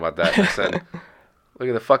supposed to think about that? And I said, look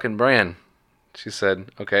at the fucking brand. She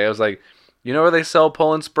said, okay. I was like, you know where they sell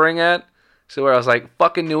Poland Spring at? So where I was like,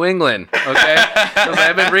 fucking New England, okay? I was like,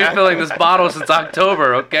 I've been refilling this bottle since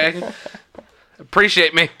October, okay?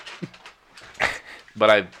 Appreciate me. But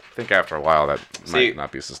I think after a while that See, might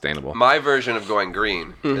not be sustainable. My version of going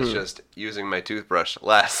green is just using my toothbrush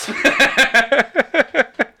less.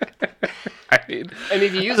 I mean, And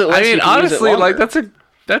if you use it less, you can use it honestly, like longer.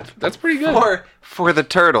 that's pretty good. for the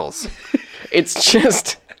turtles. It's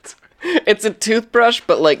just, it's a toothbrush,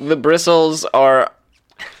 but like the bristles are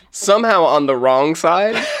somehow on the wrong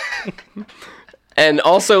side. And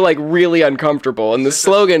also like really uncomfortable. And the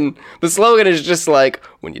slogan is just like,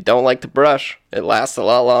 when you don't like to brush, it lasts a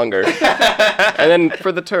lot longer. And then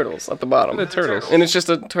for the turtles at the bottom. The turtles. And it's just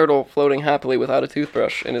a turtle floating happily without a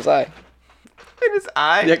toothbrush in his eye. In his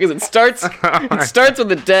eye. Yeah, because it starts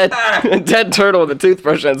with a dead turtle with a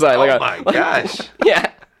toothbrush in his eye. Oh my gosh.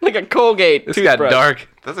 Yeah, like a Colgate This toothbrush. got dark.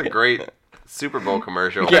 That's a great Super Bowl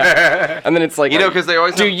commercial. Yeah, and then it's like, You know, 'cause they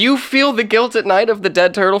always do have- you feel the guilt at night of the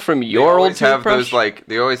dead turtle from your old toothbrush?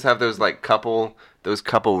 They always have those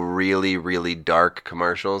couple really, really dark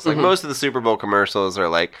commercials. Like most of the Super Bowl commercials are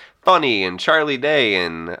like funny and Charlie Day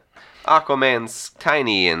and Aquaman's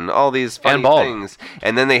tiny and all these funny And bald. things.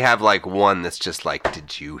 And then they have like one that's just like,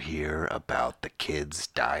 did you hear about the kids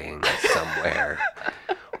dying somewhere?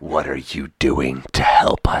 What are you doing to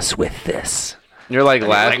help us with this? You're like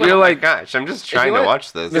laughing. You're oh my like gosh, I'm just trying to want-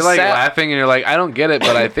 watch this. you're like sad- laughing, and you're like, I don't get it,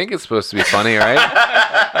 but I think it's supposed to be funny, right?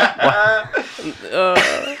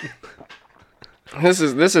 This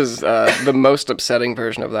is the most upsetting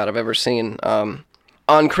version of that I've ever seen.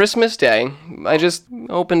 On Christmas Day, I just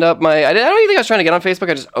opened up I don't even think I was trying to get on Facebook.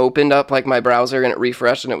 I just opened up like my browser and it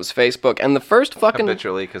refreshed and it was Facebook. And the first fucking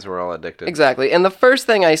Habitually, because we're all addicted. exactly. And the first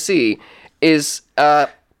thing I see is a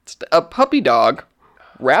puppy dog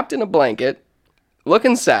wrapped in a blanket,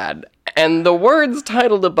 looking sad. And the words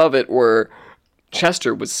titled above it were,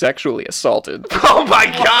 "Chester was sexually assaulted." Oh my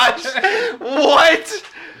gosh! What?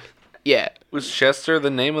 Yeah. Was Chester the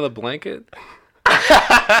name of the blanket?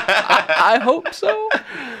 I hope so.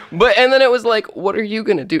 And then it was like, what are you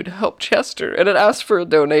going to do to help Chester? And it asked for a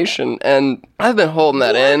donation, and I've been holding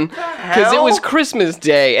that in because it was hell? Christmas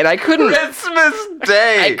Day, and I couldn't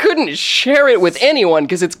share it with anyone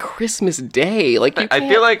because it's Christmas Day. Like, you I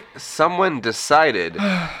can't- feel like someone decided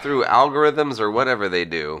through algorithms or whatever they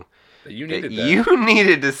do You that needed that. you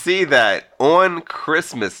needed to see that on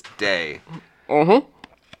Christmas Day. Well,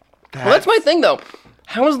 that's my thing though.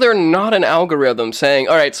 How is there not an algorithm saying,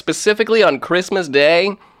 all right, specifically on Christmas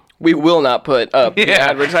Day, we will not put up the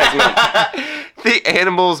advertisement? The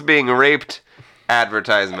animals being raped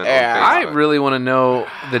advertisement. Yeah. On I Facebook. really want to know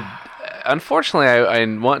the. Unfortunately, I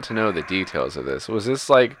want to know the details of this. Was this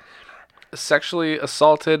like sexually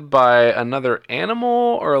assaulted by another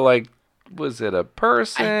animal, or like was it a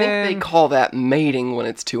person? I think they call that mating when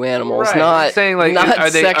it's two animals, Right. not saying like not are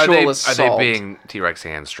they, sexual are they, assault. Are they being T-Rex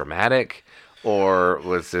hands dramatic, or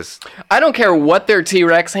was this? I don't care what their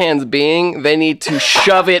T-Rex hands being, they need to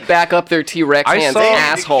shove it back up their T-Rex I hands, saw- They need to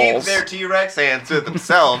assholes. keep their T-Rex hands to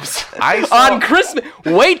themselves. I saw. On Christmas,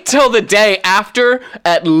 wait till the day after,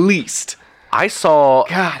 at least. I saw.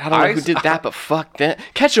 God, I don't know who did that, but fuck that.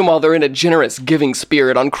 Catch them while they're in a generous giving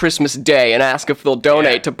spirit on Christmas Day and ask if they'll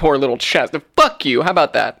donate to poor little Chest. Fuck you, how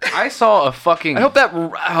about that? I saw a fucking. I hope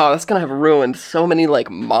that's gonna have ruined so many, like,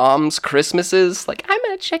 moms' Christmases. Like, I'm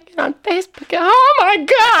gonna check it on Facebook. Oh my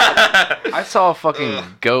god! I saw a fucking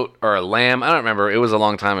goat or a lamb. I don't remember. It was a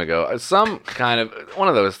long time ago. Some kind of one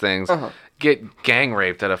of those things get gang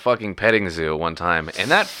raped at a fucking petting zoo one time,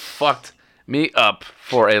 and that fucked me up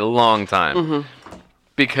for a long time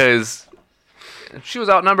because she was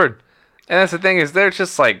outnumbered. And that's the thing is they're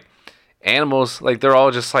just like animals. Like they're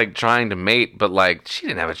all just like trying to mate, but like she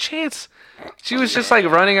didn't have a chance. She was just like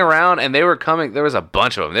running around, and they were coming. There was a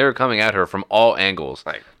bunch of them. They were coming at her from all angles,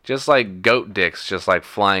 Like- just like goat dicks, just like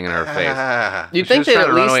flying in her face. You'd She think was they'd trying at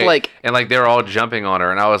to run least, away, like, and like they were all jumping on her,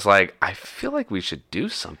 and I was like, I feel like we should do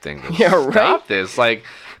something to Yeah, stop right? this. Like,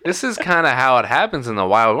 this is kind of how it happens in the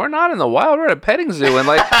wild. We're not in the wild. We're at a petting zoo, and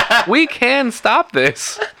like we can stop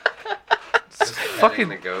this. It's fucking,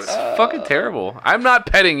 the goats. it's fucking terrible. I'm not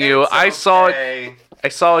petting you. I saw it. I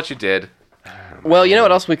saw what you did. well, you know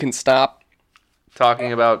what else we can stop?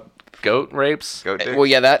 Talking about goat rapes. Goat dicks. Well,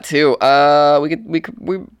 yeah, that too. I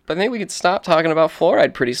think we could stop talking about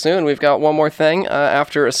fluoride pretty soon. We've got one more thing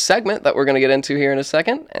after a segment that we're gonna get into here in a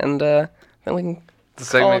second, and then we can. The call it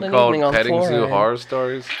segment an called evening on Petting Zoo fluoride. Horror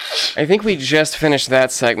Stories. I think we just finished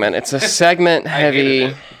that segment. It's a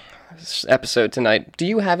segment-heavy episode tonight. Do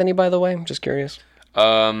you have any, by the way? I'm just curious.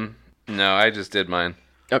 No, I just did mine.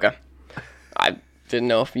 Okay. I didn't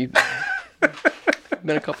know if you.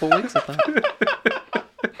 Been a couple weeks, I thought.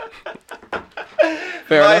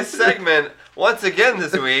 Fair My enough. segment, once again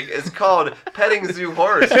this week, is called Petting Zoo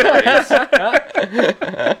Horror Stories.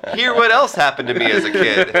 Hear what else happened to me as a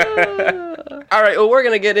kid. All right. Well, we're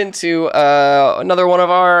gonna get into another one of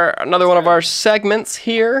our segments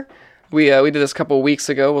here. We did this a couple weeks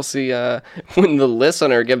ago. We'll see when the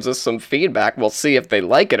listener gives us some feedback. We'll see if they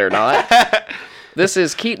like it or not. This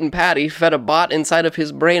is Keaton Patty fed a bot inside of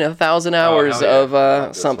his brain 1,000 hours hell yeah. of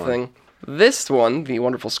This something. This one, the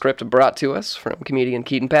wonderful script brought to us from comedian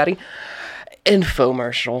Keaton Patty.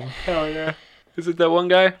 Infomercial. Hell yeah. Is it that one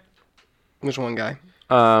guy? Which one guy?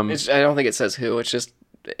 Um, I don't think it says who. It's just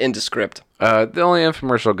indescript. the only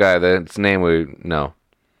infomercial guy that's name we know.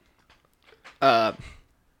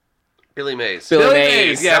 Billy Mays. Billy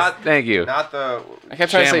Mays. Yes, Not- thank you. Not the... I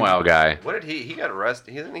kept trying to say ShamWow guy. What did he got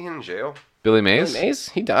arrested? Isn't he in jail? Billy Mays? Billy Mays.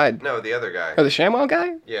 He died. No, the other guy. Oh, the ShamWow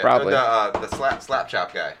guy? Yeah, Probably. the slap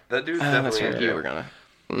chop guy. That dude's That's definitely in right. You jail. were gonna.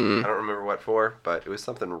 I don't remember what for, but it was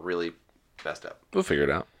something really messed up. We'll figure it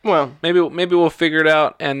out. Well, Maybe we'll figure it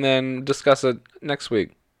out and then discuss it next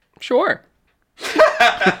week. sure.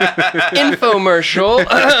 Infomercial.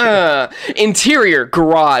 Interior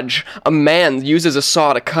garage. A man uses a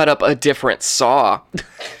saw to cut up a different saw.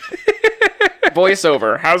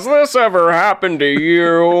 Voiceover. Has this ever happened to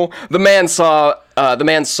you? The man's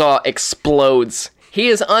saw explodes. He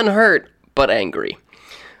is unhurt but angry.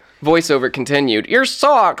 Voiceover continued. Your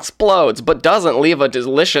saw explodes, but doesn't leave a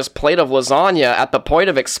delicious plate of lasagna at the point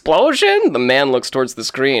of explosion? The man looks towards the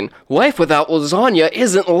screen. Life without lasagna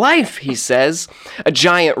isn't life, he says. A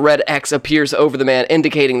giant red X appears over the man,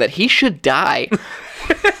 indicating that he should die.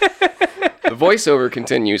 The voiceover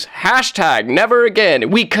continues. Hashtag never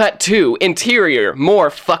again. We cut to interior, more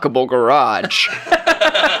fuckable garage.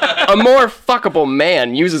 A more fuckable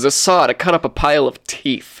man uses a saw to cut up a pile of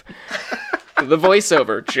teeth. The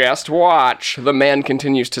voiceover, just watch. The man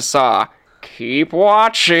continues to saw. Keep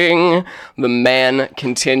watching. The man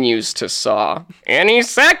continues to saw. Any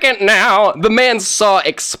second now. The man's saw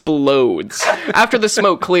explodes. After the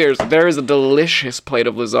smoke clears, there is a delicious plate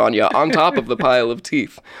of lasagna on top of the pile of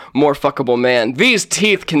teeth. More fuckable man. These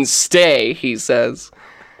teeth can stay, he says.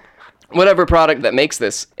 Whatever product that makes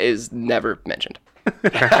this is never mentioned.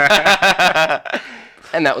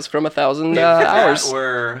 And that was from 1,000 hours. That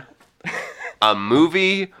were a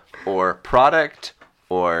movie or product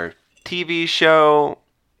or TV show,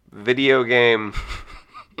 video game,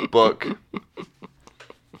 book,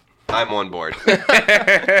 I'm on board.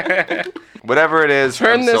 Whatever it is,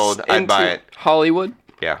 Turn I'm this sold. I'd buy into it. Hollywood.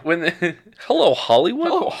 Yeah. Hello Hollywood.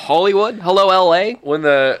 Hello, Hollywood. Hello, L.A. When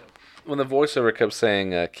the voiceover kept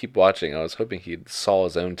saying "keep watching," I was hoping he'd saw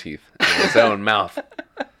his own teeth in his own mouth.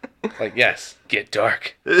 Like, yes, get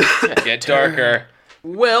dark, get darker.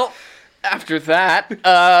 Well, after that,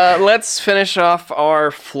 let's finish off our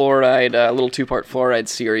fluoride, little two-part fluoride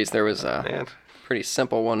series. There was a Man. pretty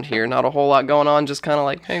simple one here. Not a whole lot going on. Just kind of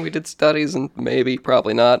like, hey, we did studies and maybe,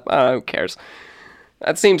 probably not. Who cares?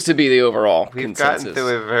 That seems to be the overall We've consensus. gotten through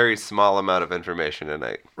a very small amount of information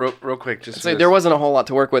tonight. Real quick, just So there wasn't a whole lot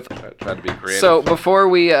to work with. tried to be creative. So before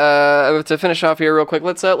we to finish off here real quick,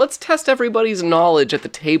 let's test everybody's knowledge at the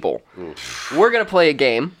table. We're gonna play a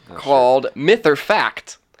game called Myth or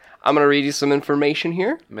Fact. I'm gonna read you some information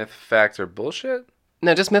here. myth, fact, or bullshit.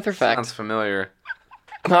 No, just myth or fact. Sounds familiar.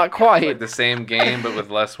 Not quite. Like the same game, but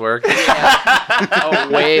with less work. Oh,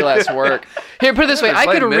 way less work. Here, put it this way: I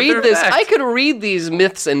Play could myth read or this. fact. I could read these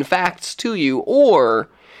myths and facts to you, or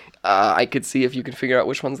I could see if you can figure out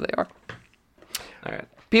which ones they are. All right.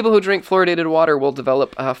 People who drink fluoridated water will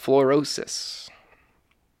develop fluorosis.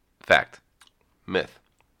 Fact. Myth.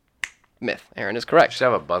 Myth. Aaron is I correct. should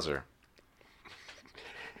have a buzzer.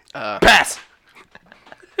 Pass.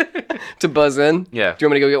 To buzz in. Yeah. Do you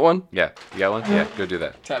want me to go get one? Yeah. You got one? Yeah. Go do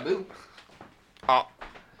that. Taboo. Oh.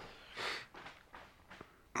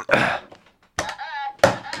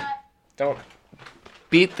 Don't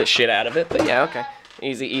beat the shit out of it, but yeah, okay.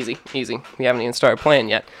 Easy. We haven't even started playing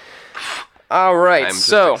yet. All right, I'm just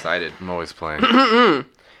so excited. I'm always playing.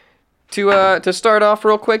 to start off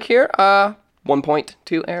real quick here, 1 point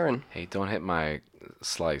to Aaron. Hey, don't hit my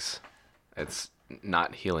slice. It's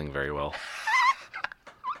not healing very well.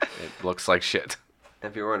 It looks like shit.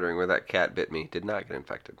 If you're wondering where that cat bit me, did not get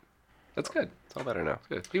infected. That's good. It's all better now.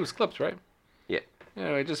 Good. He was clipped, right? Yeah.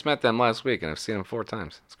 Yeah, I just met them last week, and I've seen him 4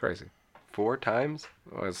 times. It's crazy. 4 times?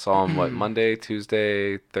 I saw him, Monday,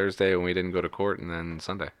 Tuesday, Thursday when we didn't go to court, and then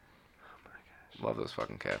Sunday. Oh my gosh. Love those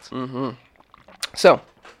fucking cats. So,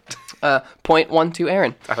 0.1 to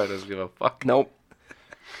Aaron. Tyler doesn't give a fuck. Nope.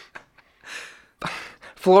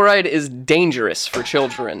 Fluoride is dangerous for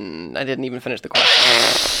children. I didn't even finish the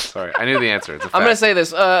question. Sorry, I knew the answer. It's a fact. I'm gonna say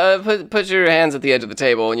this. Put your hands at the edge of the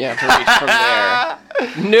table, and you have to reach from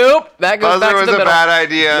there. Nope. That goes Buzzer back to was the a middle. bad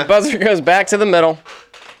idea. The buzzer goes back to the middle.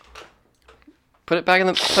 Put it back in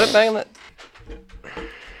the.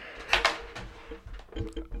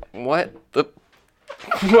 What the?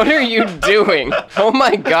 What are you doing? Oh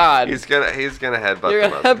my God! He's gonna headbutt You're the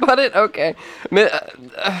gonna buzzer. headbutt it? Okay.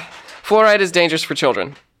 Fluoride is dangerous for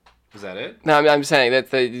children. Is that it? No, I'm saying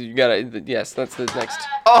that you gotta. Yes, that's the next.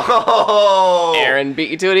 Oh! Aaron beat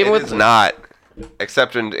you to it even It with. is not.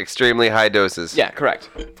 Except in extremely high doses. Yeah, correct.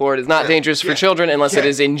 Fluoride is not dangerous for children unless it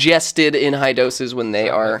is ingested in high doses when they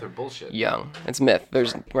are myth or bullshit? young. It's myth.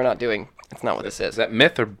 We're not doing. It's not what this is. Is that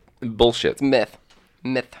myth or bullshit? It's myth.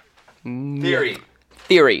 Theory.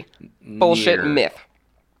 Theory. Bullshit. Near. Myth.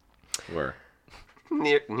 Where?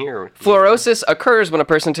 Near. Fluorosis occurs when a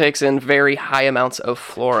person takes in very high amounts of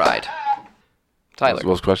fluoride. Tyler. What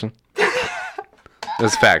was the question?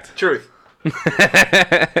 That's fact. Truth.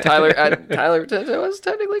 Tyler was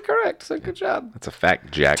technically correct, so good job. That's a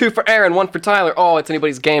fact, Jack. 2 for Aaron, 1 for Tyler. Oh, it's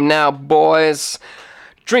anybody's game now, boys.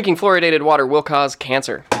 Drinking fluoridated water will cause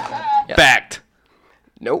cancer. Fact.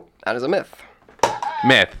 Nope, that is a myth.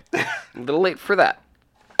 Myth. A little late for that.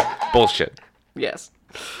 Bullshit. Yes.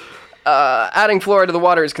 Adding fluoride to the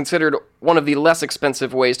water is considered one of the less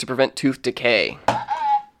expensive ways to prevent tooth decay.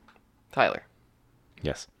 Tyler.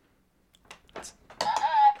 Yes.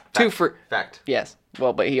 2 for... Fact. Yes.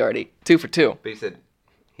 Well, but he already... 2 for 2. But he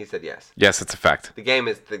said yes. Yes, it's a fact. The game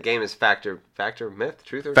is factor myth,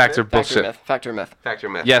 truth or Fact or myth? bullshit. Factor myth. Factor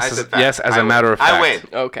myth. Yes, I as- said fact. yes, as a I win. matter of I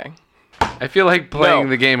fact. win. Okay. I feel like playing No.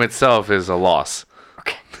 the game itself is a loss.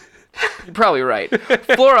 Okay. You're probably right.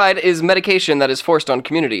 Fluoride is medication that is forced on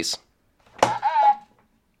communities.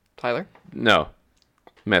 Tyler? No.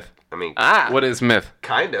 Myth. I mean, What is myth?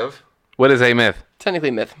 kind of. What is a myth?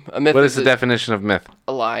 Technically myth. A myth What is the a, definition of myth?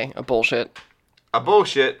 a lie, a bullshit. A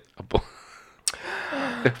bullshit. A bull-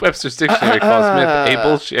 Webster's Dictionary calls myth a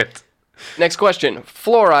bullshit. Next question.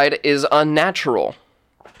 Fluoride is unnatural.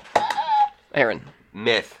 Aaron.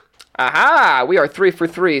 Myth. Aha! We are 3 for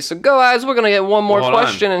 3. So go, guys. We're going to get one more Hold on.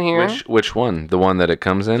 question in here. Which one? The one that it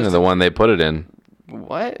comes in, or the one they put it in?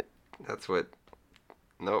 What? That's what.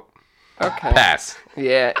 Nope. Okay. Pass.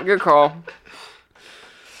 Yeah, good call.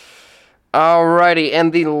 Alrighty,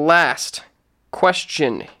 and the last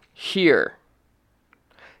question here.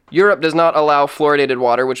 Europe does not allow fluoridated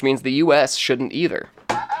water, which means the U.S. shouldn't either.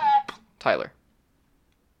 Tyler.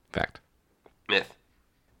 Fact. Myth.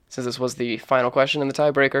 Since this was the final question in the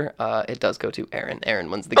tiebreaker, it does go to Aaron. Aaron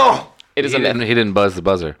wins the game. Oh! It is a myth. He didn't buzz the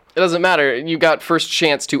buzzer. It doesn't matter. You got first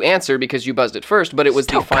chance to answer because you buzzed it first, but it was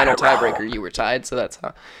the final tiebreaker. You were tied, so that's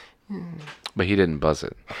how. But he didn't buzz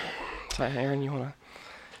it. Aaron, you want to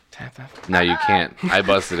tap that? No, you can't. I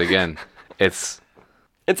buzzed it again. It's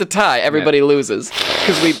It's a tie. Everybody loses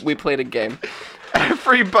because we played a game.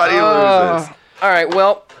 Everybody loses. All right.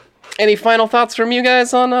 Well, any final thoughts from you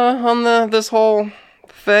guys on this whole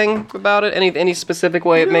thing about it? Any specific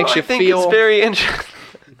way it makes you I think feel? it's very interesting.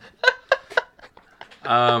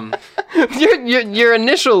 Your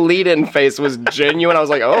initial lead-in face was genuine. I was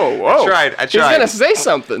like, oh, whoa. I tried. He's gonna say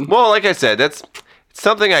something. Well, like I said, that's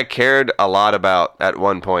something I cared a lot about at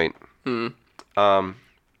one point. Now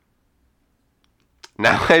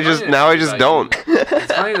I just don't.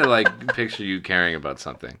 It's funny to like picture you caring about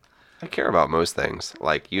something. I care about most things,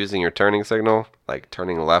 like using your turning signal, like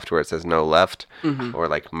turning left where it says no left, or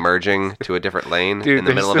like merging to a different lane Dude, in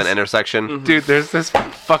the middle of an there's intersection. Dude, there's this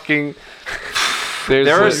fucking.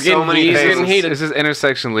 There are so many getting things. heated. There's this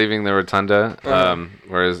intersection leaving the rotunda,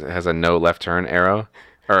 where it has a no left turn arrow,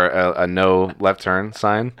 or a no left turn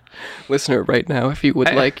sign. Listener, right now, if you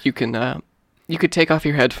would like, you could take off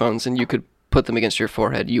your headphones and you could put them against your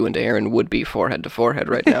forehead. You and Aaron would be forehead to forehead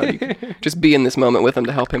right now. You could just be in this moment with him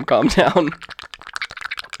to help him calm down.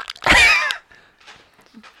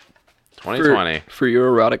 2020. For your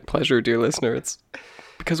erotic pleasure, dear listener, it's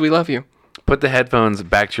because we love you. Put the headphones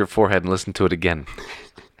back to your forehead and listen to it again.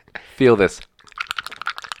 Feel this.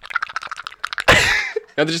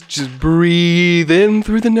 Now just breathe in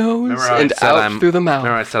through the nose and out through the mouth.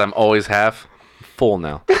 Remember I said I'm always half full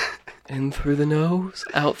now. In through the nose,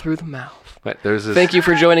 out through the mouth. But there's this. Thank you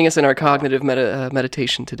for joining us in our cognitive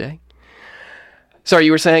meditation today. Sorry,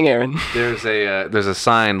 you were saying, Aaron. There's a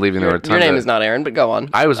sign leaving the rotunda. Your name is not Aaron, but go on.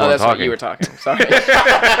 I was the one that's right, talking. you were talking. Sorry.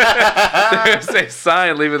 There's a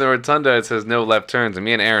sign leaving the rotunda. It says no left turns, and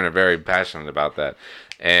me and Aaron are very passionate about that.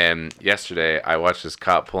 And yesterday, I watched this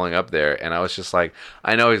cop pulling up there, and I was just like,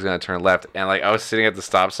 I know he's gonna turn left. And like, I was sitting at the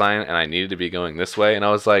stop sign, and I needed to be going this way, and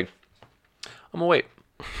I was like, I'm gonna wait.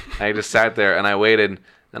 And I just sat there, and I waited,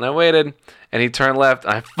 and he turned left.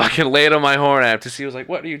 And I fucking laid on my horn at him to see. He was like,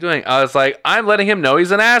 "What are you doing?" I was like, "I'm letting him know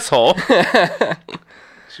he's an asshole."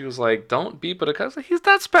 She was like, "Don't beep it." I was like, "He's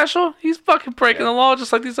not special. He's fucking breaking the law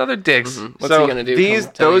just like these other dicks." What's he gonna do?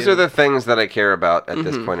 Those are the things that I care about at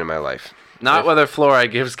this point in my life. Not whether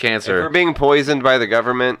fluoride gives cancer. If we're being poisoned by the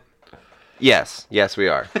government, yes, we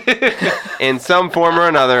are. In some form or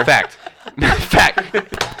another. Fact.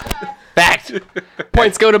 Fact.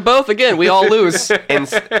 Points go to both again. We all lose.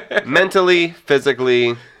 Mentally,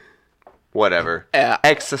 physically, whatever. Yeah.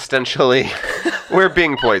 Existentially, we're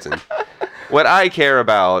being poisoned. What I care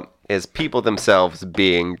about is people themselves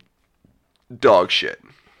being dog shit.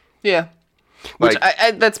 Yeah. Which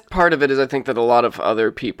Like- that's part of it. Is I think that a lot of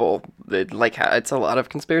other people that it's a lot of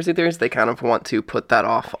conspiracy theories. They kind of want to put that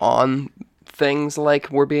off on things like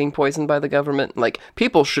we're being poisoned by the government. Like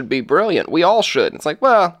people should be brilliant. We all should. It's like,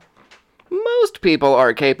 well, most people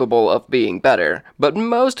are capable of being better, but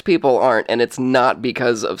most people aren't, and it's not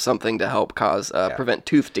because of something to help prevent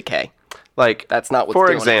tooth decay. Like, That's not what's for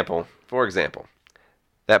doing it. example,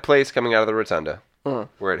 that place coming out of the rotunda,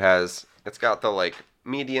 where it's got the like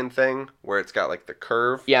median thing, where it's got like the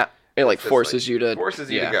curve. Yeah, it like Just, forces you to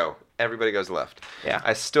to go. Everybody goes left. Yeah.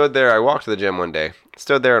 I stood there. I walked to the gym one day.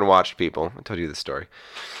 Stood there and watched people. I told you this story.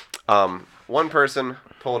 One person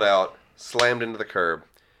pulled out, slammed into the curb,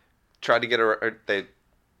 tried to get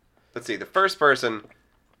the first person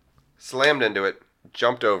slammed into it,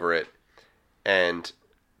 jumped over it, and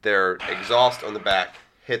their exhaust on the back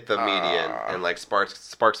hit the median and like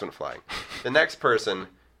sparks went flying. The next person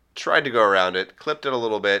tried to go around it, clipped it a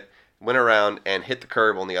little bit, went around and hit the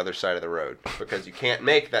curb on the other side of the road because you can't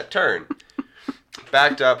make that turn.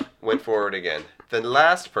 Backed up, went forward again. The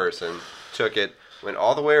last person took it, went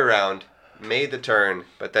all the way around, made the turn,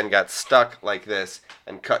 but then got stuck like this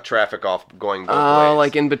and cut traffic off going both ways. Oh,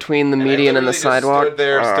 like in between the median and the sidewalk? Stood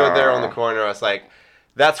there on the corner. I was like,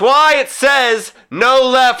 that's why it says no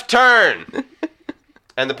left turn.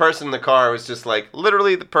 And the person in the car was just like,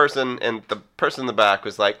 literally the person in the back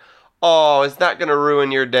was like, oh, is that going to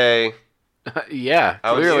ruin your day? Yeah,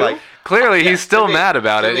 I was clearly. like, Clearly, he's still to me, mad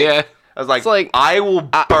about to it. me. Yeah. I was like, It's like, I will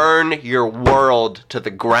burn your world to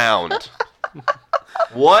the ground.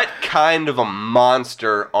 What kind of a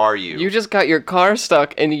monster are you? You just got your car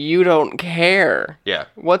stuck and you don't care. Yeah.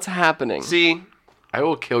 What's happening? See, I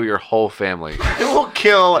will kill your whole family. it will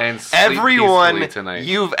kill And sleep everyone peacefully tonight.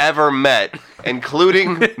 you've ever met,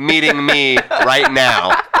 including meeting me right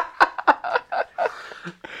now.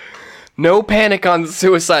 No panic on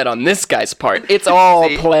suicide on this guy's part. It's all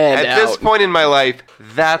See, planned at out. this point in my life,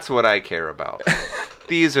 that's what I care about.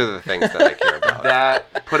 These are the things that I care about.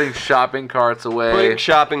 That putting shopping carts away. Putting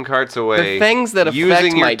shopping carts away. The things that affect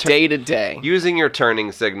using your my day-to-day. Using your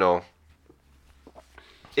turning signal.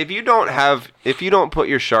 If you don't put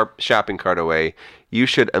your shopping cart away, you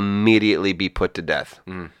should immediately be put to death.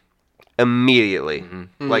 Immediately.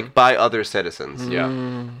 Like by other citizens.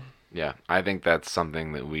 Yeah, I think that's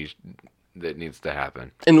something that needs to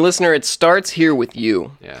happen. And listener, it starts here with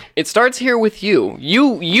you. Yeah. It starts here with you.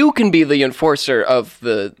 You can be the enforcer of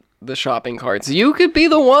the shopping carts. You could be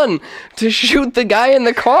the one to shoot the guy in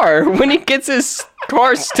the car when he gets his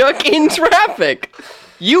car stuck in traffic.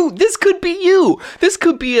 This could be you. This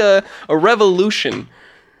could be a revolution.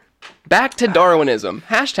 Back to Darwinism.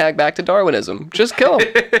 Hashtag back to Darwinism. Just kill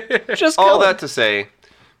him. Just kill All him. that to say,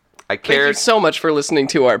 I Thank you cared. so much for listening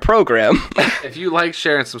to our program. If you like,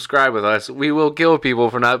 share, and subscribe with us, we will kill people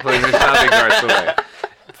for not putting their shopping carts away.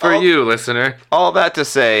 For you, listener. All that to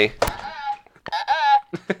say.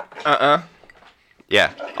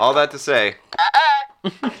 Yeah. All that to say.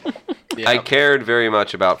 I cared very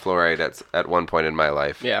much about fluoride at one point in my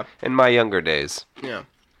life. Yeah. In my younger days. Yeah.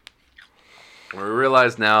 We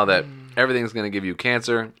realize now that everything's going to give you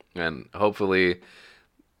cancer, and hopefully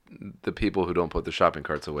the people who don't put the shopping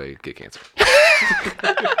carts away get cancer.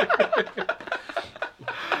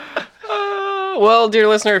 Well, dear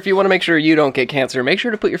listener, if you want to make sure you don't get cancer, make sure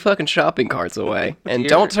to put your fucking shopping carts away, and Dear-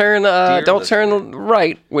 don't turn dear turn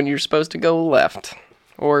right when you're supposed to go left,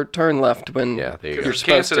 or turn left when Yeah, there you you're go. supposed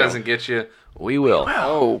Cancer to. doesn't get you. We will.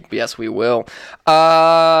 Oh, yes, we will.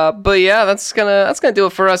 But yeah, that's gonna do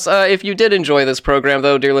it for us. If you did enjoy this program,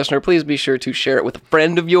 though, dear listener, please be sure to share it with a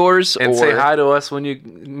friend of yours, And or say hi to us when you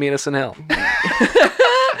meet us in hell.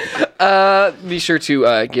 be sure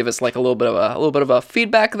to give us like a little bit of a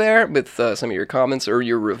feedback there with some of your comments or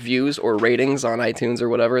your reviews or ratings on iTunes or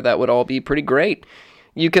whatever. That would all be pretty great.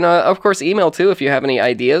 You can, of course, email too if you have any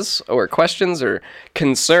ideas or questions or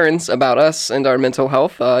concerns about us and our mental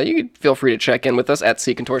health. You can feel free to check in with us at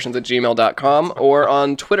ccontortions@gmail.com or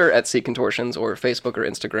on Twitter at ccontortions or Facebook or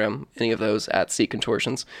Instagram, any of those at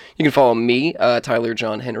ccontortions. You can follow me, Tyler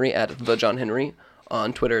John Henry, at the John Henry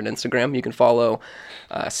on Twitter and Instagram. You can follow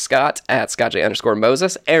Scott at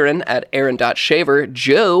ScottJ_Moses, Aaron at Aaron.Shaver,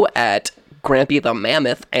 Joe at Grampy the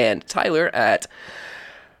Mammoth, and Tyler at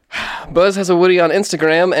Buzz Has a Woody on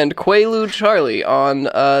Instagram, and Quaalude Charlie on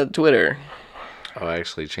Twitter. Oh, I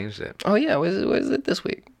actually changed it. Oh yeah, what is it this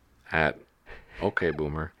week? At OK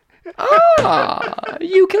Boomer.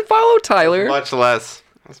 You can follow Tyler.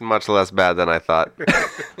 It's much less bad than I thought.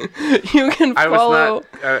 You can I follow. was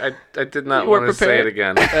not. I did not You weren't want to say prepared? it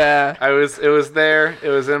again. Yeah. It was there. It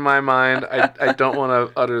was in my mind. I don't want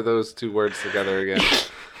to utter those two words together again.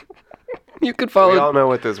 You can We follow all know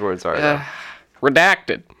what those words are. though.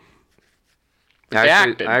 Redacted.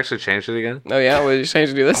 Redacted. I actually changed it again. Oh yeah, what did you change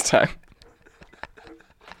to do this time?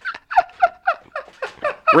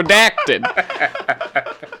 Redacted.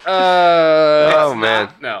 Oh man.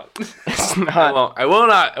 No, It's I not. won't. I will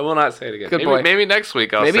not say it again. Good maybe, boy. maybe next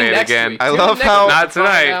week I'll Maybe say it next again. week. I Tune love next how- week Not to find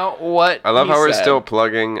tonight. out what I love he how we're said. still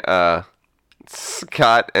plugging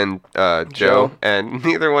Scott and Joe, and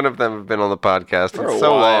neither one of them have been on the podcast For in a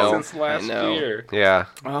so while. long. Since last I know. year. Yeah.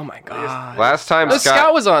 Oh my god. Last time Scott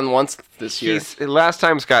Scott was on once this year. last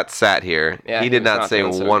time Scott sat here, Yeah, he he did was not not say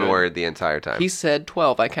doing so one good. word the entire time. He said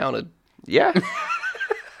 12. I counted. Yeah.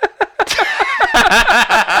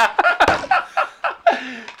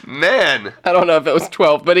 Man. I don't know if it was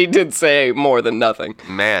 12, but he did say more than nothing.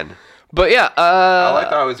 Man. But yeah, All I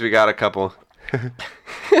thought was we got a couple. we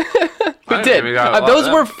I did. think we got a lot Those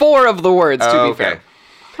of were 4 of the words, to Oh, be okay.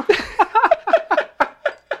 fair.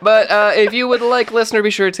 But if you would like, listener, be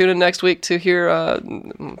sure to tune in next week to hear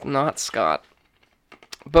not Scott.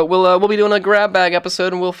 But we'll be doing a grab bag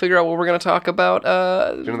episode, and we'll figure out what we're gonna talk about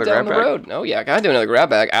another down grab the bag? road. Oh yeah, gotta do another grab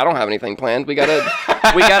bag. I don't have anything planned. We gotta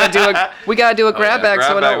do a grab bag so I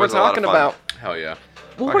grab know bag what was we're a lot talking of fun. about. Hell yeah.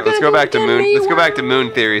 Well, Okay, we're let's gonna go do back it to again moon. Let's go back to anyway.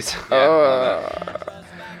 moon theories.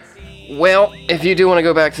 Well, if you do want to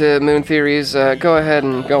go back to moon theories, go ahead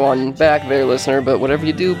and go on back there, listener. But whatever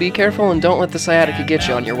you do, be careful and don't let the sciatica get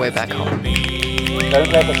you on your way back home.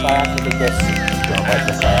 Don't let the sciatica get you. Don't let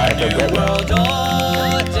the sciatica get you. World order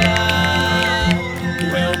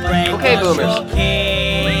will brainwash Okay, boomers. your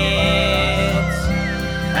kids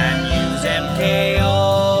and use MK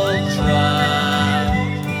Ultra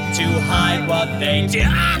to hide what they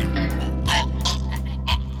did.